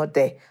uncle is not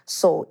there.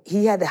 So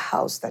he had the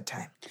house that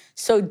time.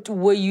 So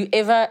were you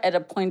ever at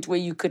a point where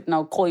you could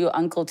now call your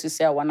uncle to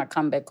say, I want to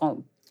come back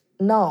home?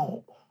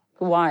 No.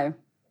 Why?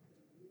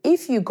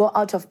 If you go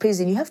out of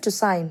prison, you have to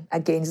sign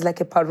again. It's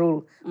like a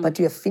parole, but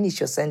you have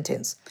finished your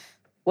sentence.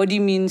 What do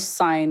you mean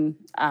sign?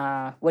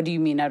 What do you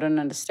mean? I don't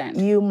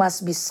understand. You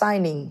must be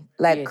signing,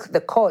 like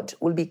the court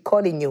will be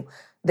calling you.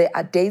 There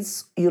are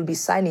dates you'll be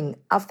signing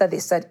after they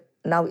said,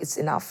 now it's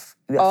enough.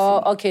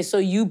 Oh, okay. So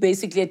you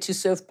basically had to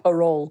serve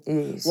parole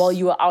Yes. while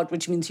you were out,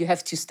 which means you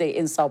have to stay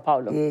in Sao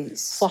Paulo.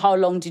 Yes. For how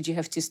long did you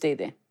have to stay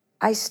there?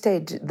 I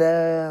stayed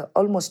there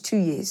almost 2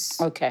 years.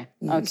 Okay.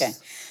 Yes. Okay.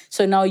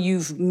 So now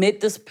you've met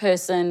this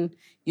person,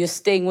 you're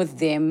staying with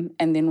them,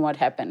 and then what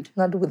happened?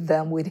 Not with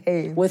them, with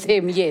him. With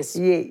him, yes.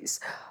 Yes.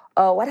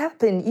 What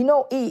happened, you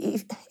know,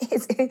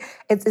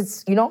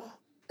 it's you know,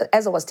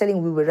 as I was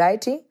telling, we were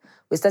writing,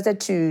 we started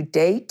to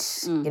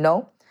date, you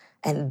know,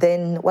 and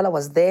then while I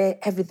was there,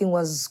 everything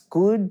was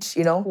good,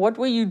 you know. What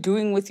were you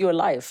doing with your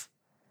life?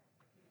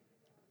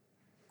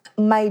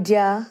 My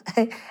dear,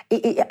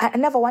 I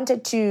never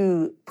wanted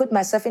to put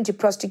myself into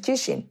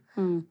prostitution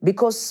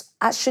because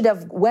I should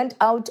have went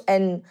out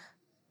and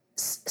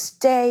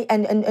stay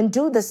and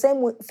do the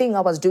same thing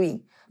I was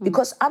doing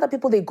because other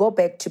people, they go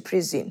back to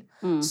prison.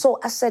 So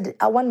I said,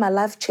 I want my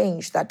life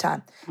changed that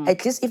time.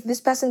 At least if this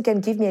person can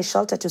give me a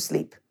shelter to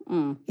sleep.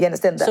 You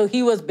understand that? So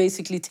he was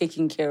basically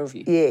taking care of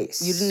you?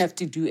 Yes. You didn't have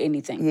to do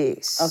anything?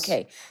 Yes.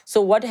 Okay.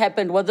 So what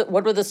happened? What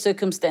were the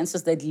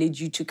circumstances that led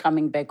you to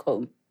coming back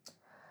home?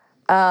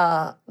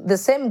 The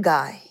same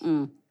guy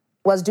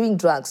was doing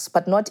drugs,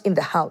 but not in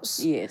the house.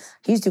 Yes.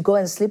 He used to go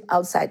and sleep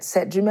outside.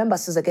 Said, remember,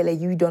 Sizakele,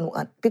 you don't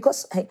want...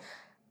 Because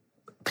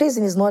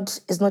prison is not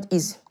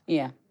easy.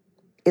 Yeah.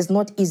 It's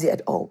not easy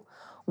at all.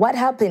 What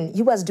happened?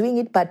 He was doing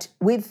it, but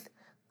with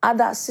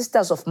other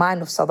sisters of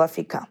mine of South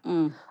Africa.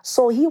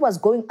 So he was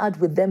going out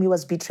with them. He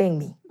was betraying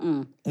me,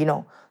 you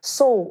know.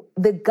 So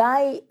the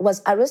guy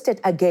was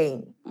arrested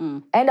again.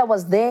 And I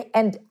was there,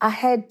 and I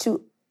had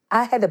to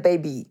I had a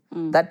baby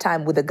that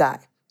time with a guy.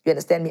 You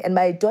understand me? And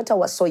my daughter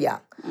was so young.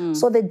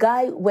 So the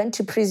guy went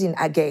to prison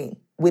again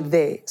with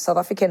the South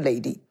African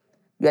lady.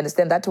 You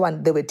understand that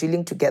one? They were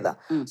dealing together.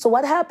 So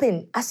what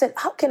happened? I said,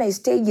 how can I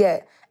stay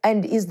here?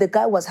 And the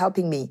guy was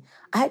helping me.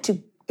 I had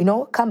to,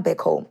 come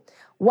back home.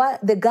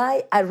 The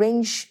guy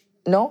arranged,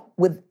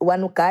 with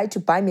one guy to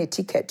buy me a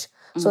ticket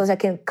so that I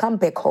can come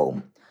back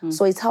home.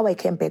 So it's how I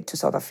came back to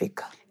South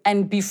Africa.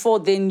 And before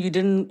then, you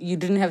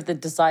didn't have the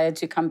desire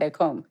to come back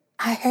home?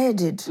 I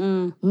had it.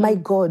 My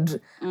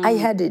God, I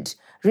had it.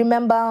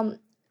 Remember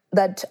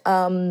that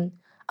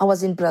I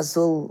was in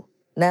Brazil,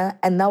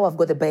 and now I've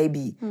got a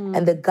baby,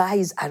 and the guy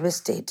is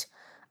arrested.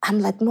 I'm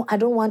like, no, I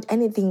don't want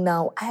anything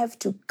now. I have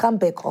to come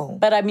back home.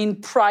 But I mean,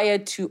 prior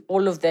to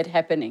all of that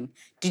happening,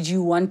 did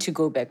you want to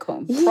go back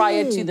home? Yes.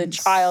 Prior to the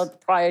child,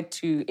 prior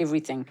to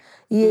everything?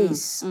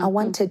 Yes, I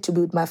wanted to be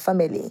with my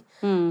family.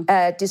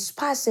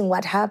 Despising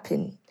what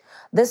happened,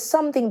 there's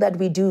something that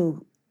we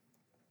do.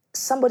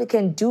 Somebody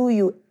can do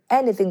you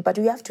anything, but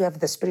you have to have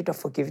the spirit of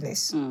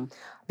forgiveness.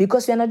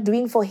 Because you're not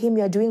doing for him,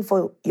 you're doing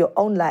for your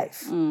own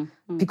life.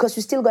 Because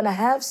you're still going to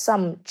have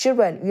some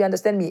children, you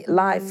understand me,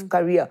 life,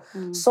 career.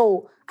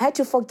 So I had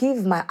to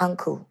forgive my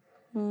uncle.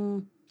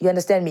 You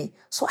understand me?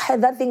 So I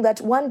had that thing that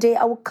one day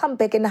I will come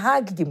back and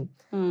hug him,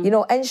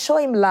 and show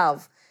him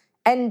love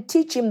and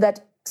teach him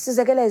that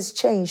Sizakele has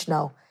changed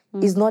now.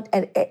 He's not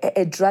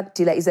a drug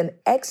dealer, he's an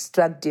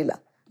ex-drug dealer.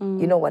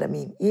 You know what I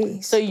mean?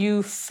 Yes. So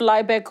you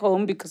fly back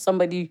home because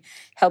somebody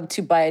helped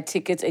you buy a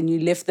ticket and you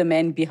left the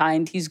man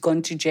behind. He's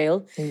gone to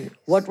jail. Yes.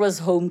 What was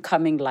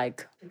homecoming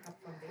like?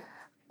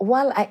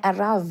 While I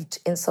arrived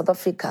in South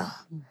Africa,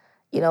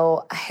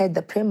 I had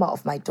the prema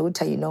of my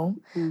daughter,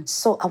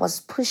 So I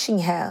was pushing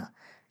her.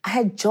 I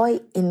had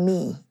joy in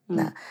me.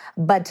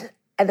 But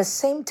at the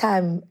same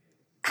time,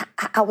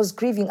 I was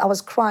grieving, I was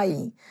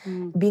crying.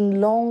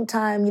 Being long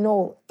time,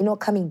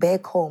 coming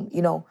back home,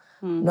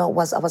 I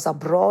was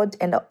abroad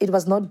and it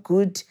was not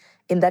good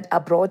in that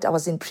abroad. I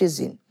was in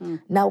prison.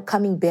 Now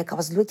coming back, I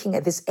was looking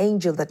at this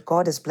angel that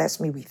God has blessed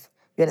me with.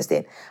 You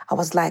understand? I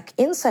was like,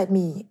 inside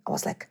me, I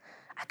was like,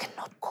 I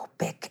cannot go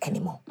back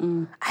anymore.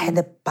 I had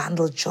a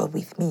bundle joy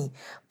with me,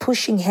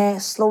 pushing her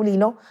slowly,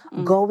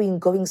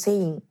 going,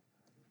 saying,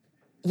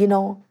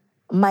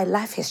 my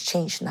life has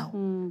changed now.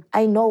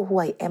 I know who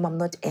I am. I'm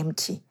not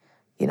empty,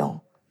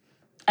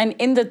 And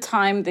in the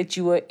time that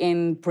you were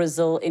in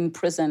Brazil, in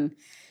prison,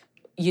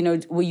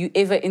 were you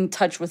ever in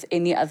touch with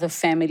any other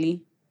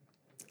family?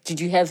 Did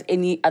you have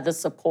any other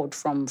support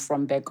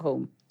from back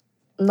home?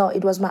 No,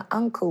 it was my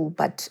uncle,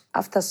 but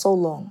after so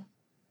long,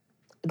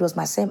 it was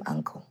my same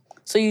uncle.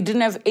 So you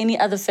didn't have any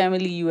other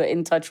family you were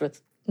in touch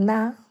with?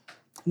 Nah.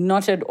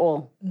 Not at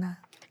all? Nah.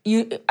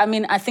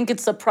 I think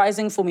it's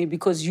surprising for me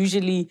because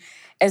usually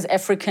as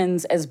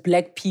Africans, as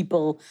Black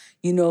people,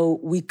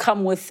 we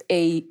come with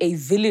a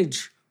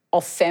village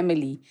of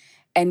family.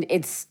 And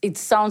it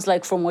sounds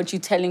like from what you're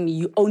telling me,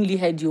 you only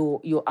had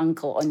your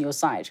uncle on your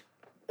side.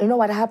 You know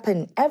what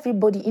happened?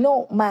 Everybody,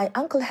 my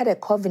uncle had a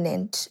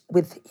covenant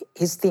with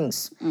his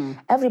things.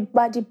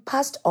 Everybody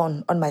passed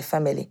on my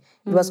family.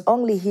 It was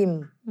only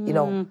him,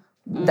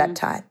 that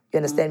time. You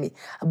understand me?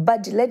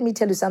 But let me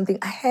tell you something.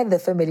 I had the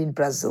family in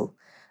Brazil.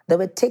 They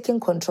were taking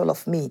control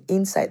of me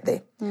inside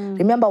there.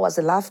 Remember, I was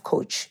a life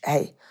coach.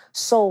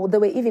 So they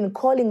were even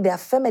calling their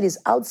families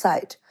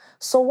outside.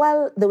 So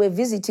while they were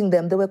visiting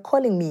them, they were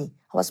calling me.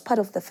 I was part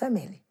of the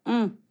family.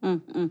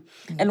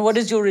 And what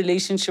is your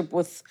relationship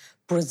with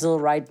Brazil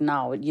right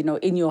now,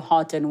 in your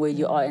heart and where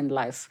you are in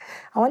life?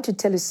 I want to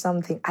tell you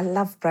something. I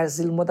love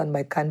Brazil more than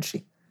my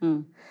country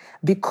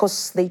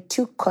because they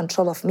took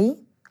control of me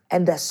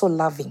and they're so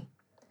loving.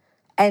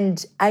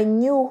 And I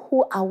knew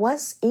who I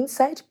was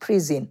inside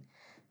prison.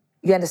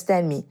 You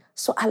understand me?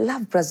 So I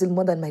love Brazil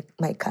more than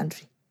my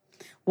country.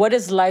 What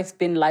has life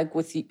been like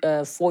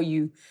for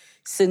you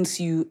since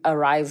you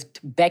arrived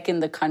back in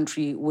the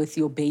country with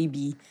your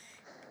baby?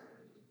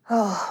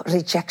 Oh,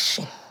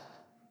 rejection.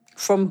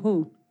 From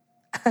who?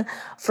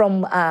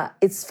 From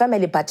its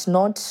family, but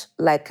not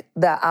like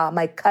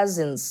my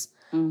cousins,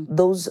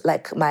 those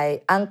like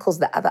my uncles,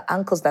 the other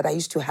uncles that I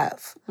used to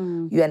have.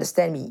 You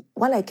understand me?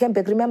 When I came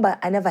back, remember,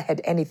 I never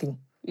had anything.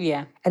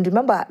 Yeah. And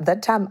remember,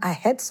 that time I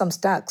had some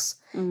stocks.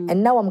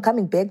 And now I'm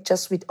coming back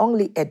just with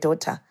only a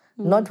daughter,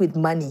 not with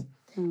money.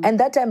 And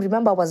that time,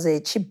 remember, I was a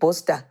cheap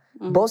boaster,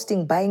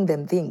 boasting, buying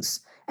them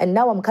things. And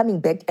now I'm coming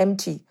back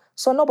empty.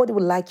 So nobody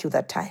will like you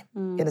that time.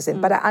 You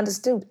understand? But I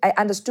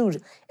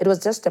understood it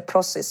was just a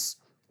process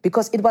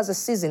because it was a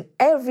season.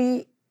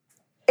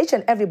 Each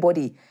and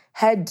everybody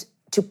had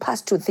to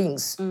pass through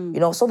things,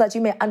 so that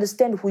you may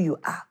understand who you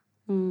are.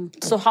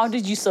 So how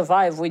did you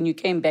survive when you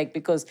came back?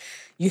 Because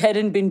you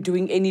hadn't been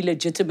doing any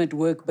legitimate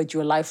work, but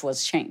your life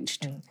was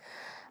changed.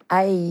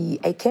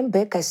 I came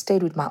back, I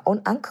stayed with my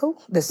own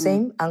uncle, the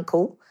same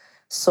uncle.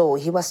 So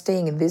he was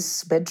staying in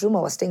this bedroom.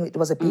 It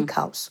was a big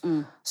house.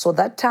 So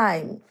that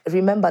time,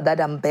 remember that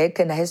I'm back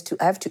and I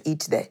have to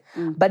eat there.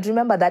 But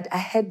remember that I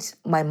had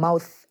my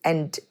mouth,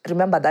 and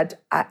remember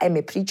that I am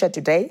a preacher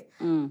today.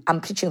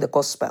 I'm preaching the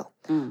gospel.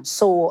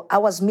 So I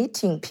was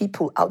meeting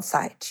people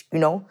outside,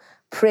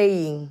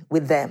 praying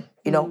with them,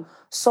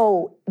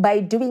 So by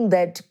doing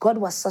that, God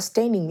was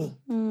sustaining me,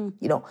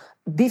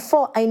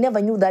 Before, I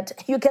never knew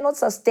that you cannot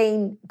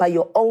sustain by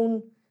your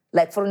own.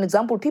 Like, for an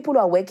example, people who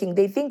are working,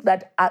 they think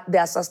that they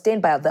are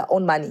sustained by their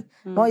own money.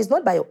 No, it's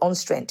not by your own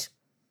strength.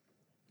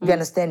 You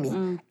understand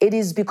me? It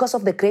is because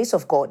of the grace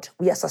of God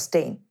we are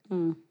sustained.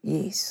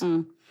 Yes.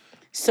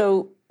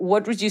 So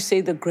what would you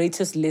say the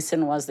greatest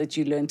lesson was that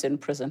you learned in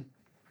prison?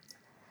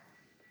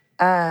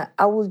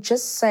 I will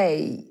just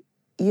say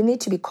you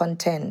need to be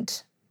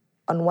content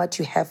on what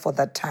you have for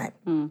that time.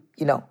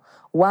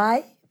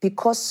 Why?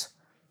 Because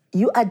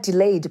you are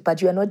delayed, but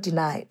you are not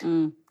denied.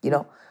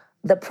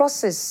 The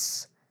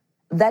process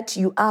that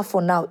you are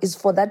for now is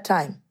for that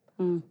time.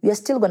 You are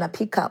still going to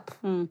pick up.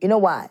 You know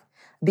why?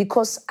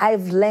 Because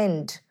I've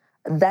learned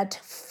that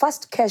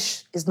fast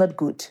cash is not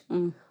good,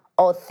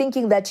 or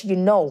thinking that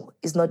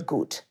is not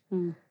good.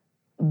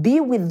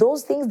 Be with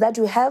those things that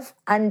you have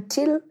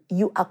until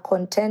you are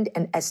content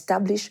and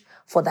established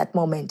for that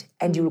moment,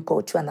 and you will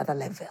go to another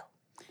level.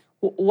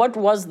 What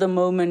was the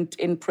moment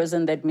in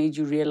prison that made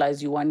you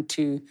realize you want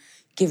to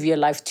give your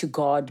life to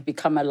God,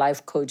 become a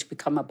life coach,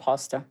 become a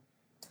pastor?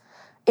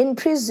 In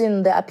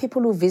prison, there are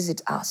people who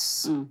visit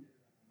us.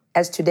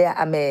 As today,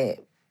 I'm a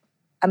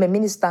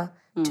minister.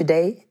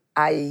 Today,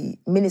 I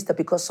minister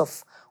because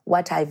of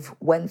what I've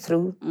went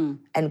through,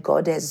 and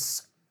God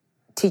has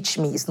teach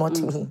me. It's not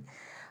me.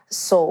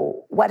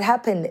 So what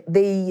happened?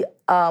 They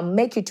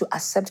make you to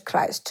accept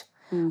Christ,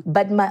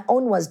 but my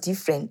own was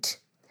different.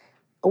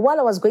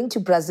 While I was going to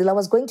Brazil, I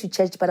was going to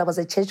church, but I was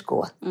a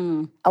churchgoer.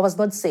 I was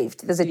not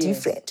saved. There's a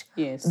difference.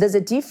 Yes. There's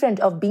a difference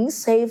of being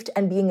saved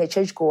and being a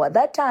churchgoer.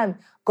 That time,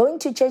 going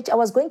to church, I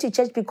was going to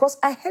church because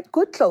I had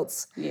good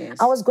clothes. Yes.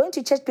 I was going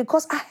to church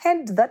because I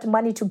had that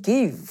money to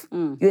give.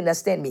 You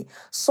understand me?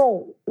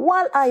 So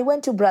while I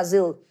went to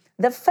Brazil,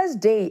 the first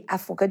day, I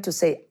forgot to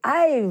say,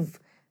 I've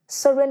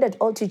surrendered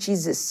all to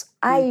Jesus.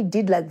 I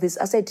did like this.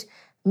 I said,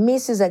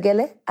 Mrs.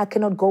 Agele, I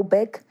cannot go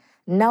back.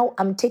 Now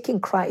I'm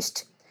taking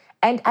Christ.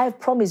 And I've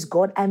promised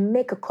God, I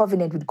make a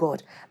covenant with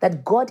God,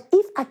 that God,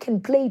 if I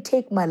can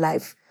take my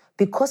life,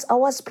 because I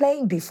was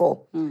playing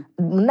before,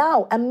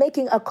 now I'm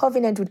making a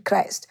covenant with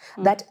Christ,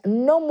 that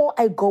no more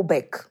I go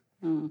back.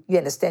 You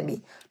understand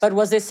me? But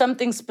was there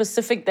something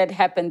specific that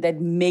happened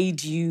that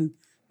made you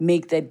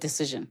make that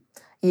decision?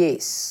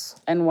 Yes.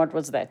 And what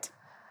was that?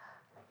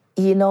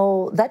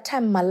 That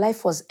time my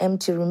life was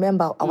empty.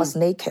 Remember, I was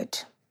naked.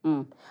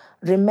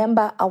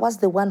 Remember, I was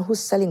the one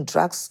who's selling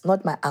drugs,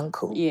 not my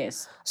uncle.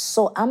 Yes.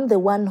 So I'm the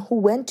one who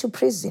went to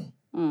prison.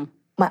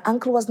 My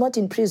uncle was not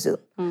in prison.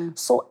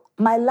 So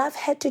my life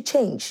had to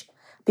change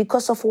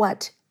because of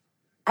what?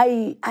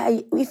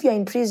 If you're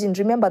in prison,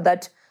 remember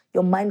that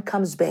your mind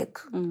comes back.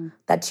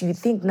 That you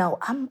think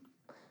why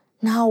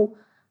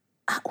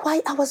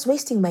I was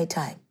wasting my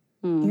time.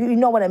 You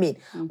know what I mean?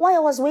 Why I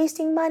was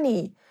wasting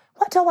money.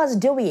 What I was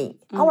doing.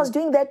 I was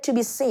doing that to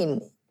be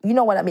seen. You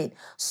know what I mean?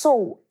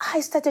 So I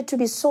started to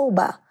be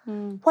sober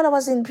when I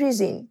was in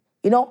prison.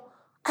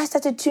 I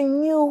started to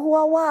know who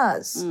I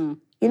was.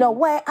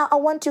 Where I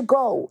want to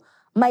go.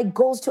 My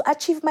goals, to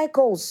achieve my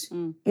goals.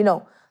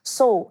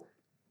 So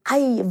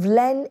I've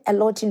learned a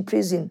lot in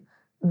prison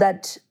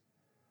that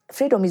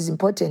freedom is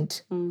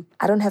important.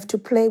 I don't have to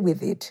play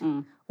with it.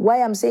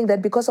 Why I'm saying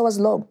that? Because I was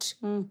locked.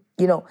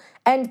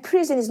 And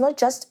prison is not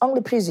just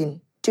only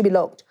prison to be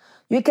locked.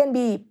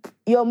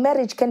 Your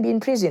marriage can be in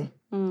prison.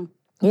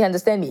 You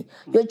understand me?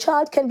 Your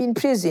child can be in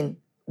prison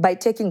by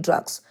taking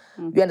drugs.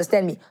 You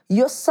understand me?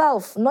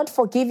 Yourself, not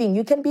forgiving,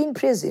 you can be in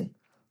prison.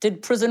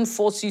 Did prison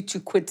force you to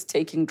quit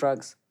taking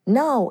drugs?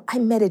 No, I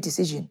made a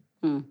decision.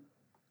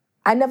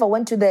 I never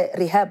went to the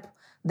rehab.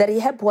 The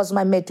rehab was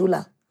my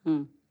medulla,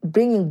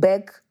 bringing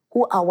back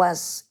who I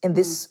was in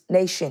this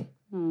nation.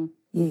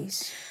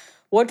 Yes.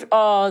 What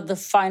are the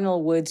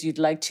final words you'd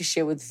like to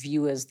share with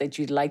viewers that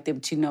you'd like them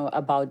to know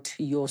about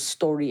your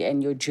story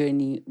and your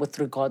journey with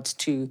regards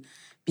to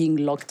being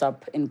locked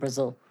up in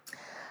Brazil?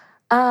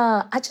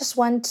 I just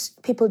want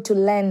people to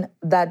learn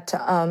that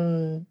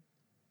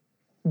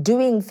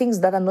doing things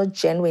that are not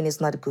genuine is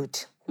not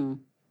good.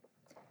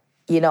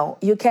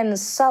 You can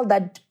sell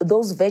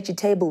those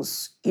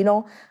vegetables.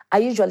 I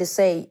usually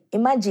say,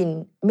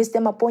 imagine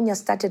Mr. Maponya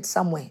started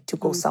somewhere to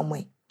go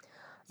somewhere.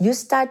 You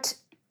start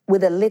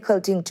with a little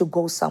thing to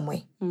go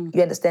somewhere.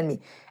 You understand me?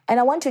 And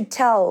I want to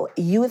tell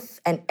youth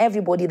and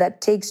everybody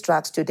that takes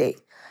drugs today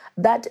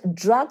that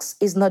drugs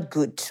is not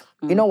good.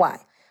 You know why?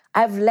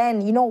 I've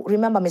learned,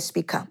 remember me,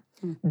 speaker,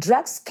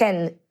 drugs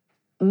can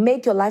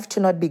make your life to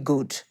not be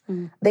good.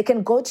 They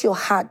can go to your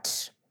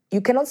heart.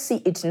 You cannot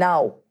see it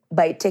now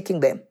by taking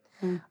them.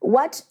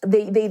 What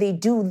they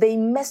do, they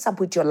mess up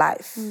with your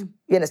life.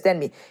 You understand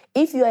me?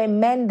 If you're a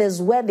man,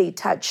 there's where they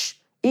touch.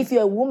 If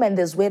you're a woman,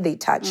 there's where they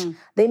touch.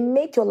 They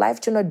make your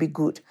life to not be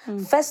good.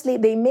 Firstly,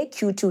 they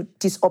make you to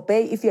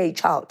disobey if you're a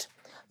child.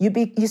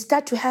 You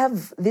start to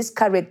have this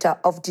character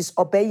of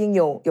disobeying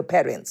your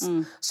parents.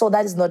 So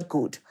that is not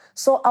good.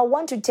 So I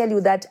want to tell you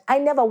that I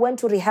never went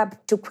to rehab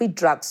to quit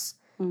drugs.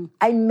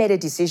 I made a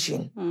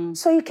decision.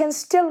 So you can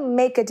still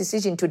make a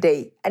decision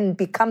today and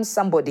become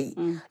somebody.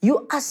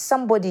 You are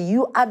somebody.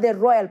 You are the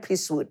royal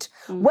priesthood.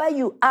 Where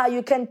you are,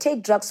 you can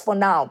take drugs for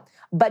now,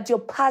 but your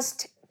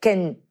past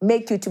can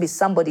make you to be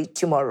somebody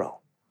tomorrow.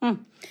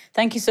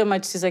 Thank you so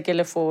much,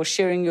 Sizakele, for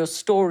sharing your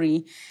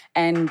story.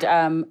 And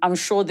I'm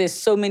sure there's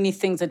so many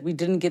things that we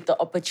didn't get the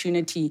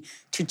opportunity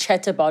to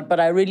chat about, but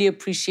I really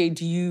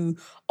appreciate you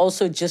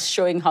also just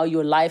showing how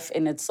your life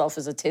in itself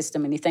is a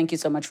testimony. Thank you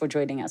so much for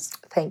joining us.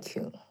 Thank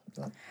you.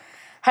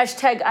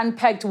 Hashtag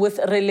Unpacked with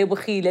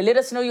Relebogile. Let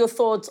us know your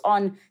thoughts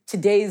on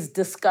today's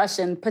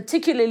discussion,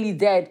 particularly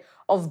that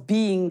of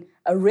being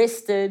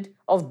arrested,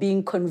 of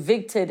being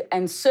convicted,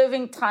 and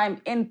serving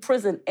time in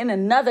prison in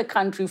another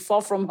country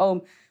far from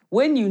home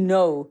when you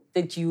know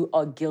that you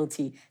are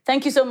guilty.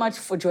 Thank you so much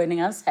for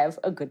joining us. Have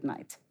a good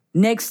night.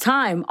 Next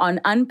time on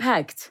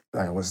Unpacked.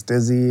 I was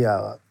dizzy,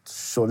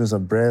 shortness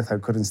of breath. I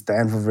couldn't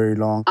stand for very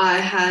long. I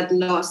had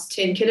lost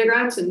 10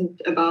 kilograms in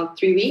about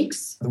 3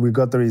 weeks. We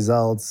got the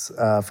results,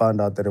 found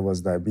out that it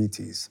was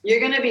diabetes. You're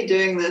going to be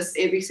doing this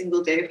every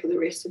single day for the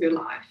rest of your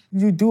life.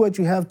 You do what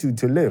you have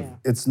to live. Yeah.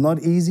 It's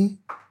not easy,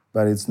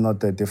 but it's not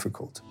that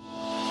difficult.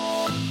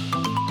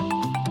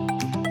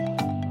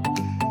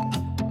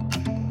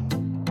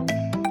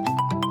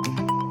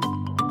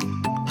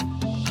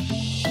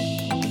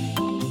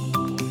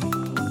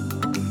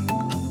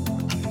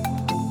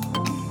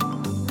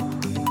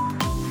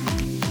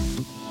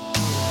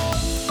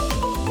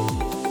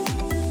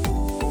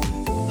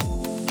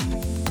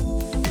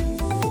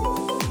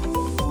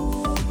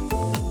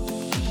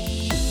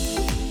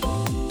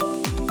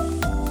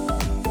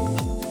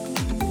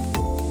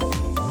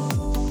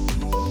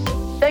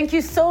 Thank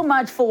you so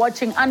much for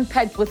watching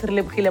Unpacked with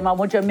Relebogile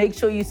Mamoja. Make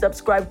sure you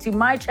subscribe to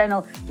my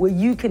channel where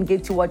you can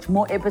get to watch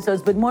more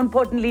episodes. But more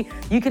importantly,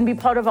 you can be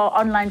part of our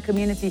online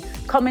community.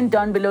 Comment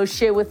down below,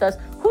 share with us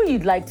who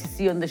you'd like to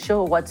see on the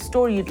show, what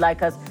story you'd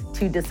like us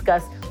to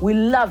discuss. We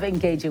love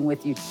engaging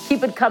with you.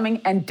 Keep it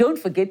coming and don't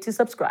forget to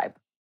subscribe.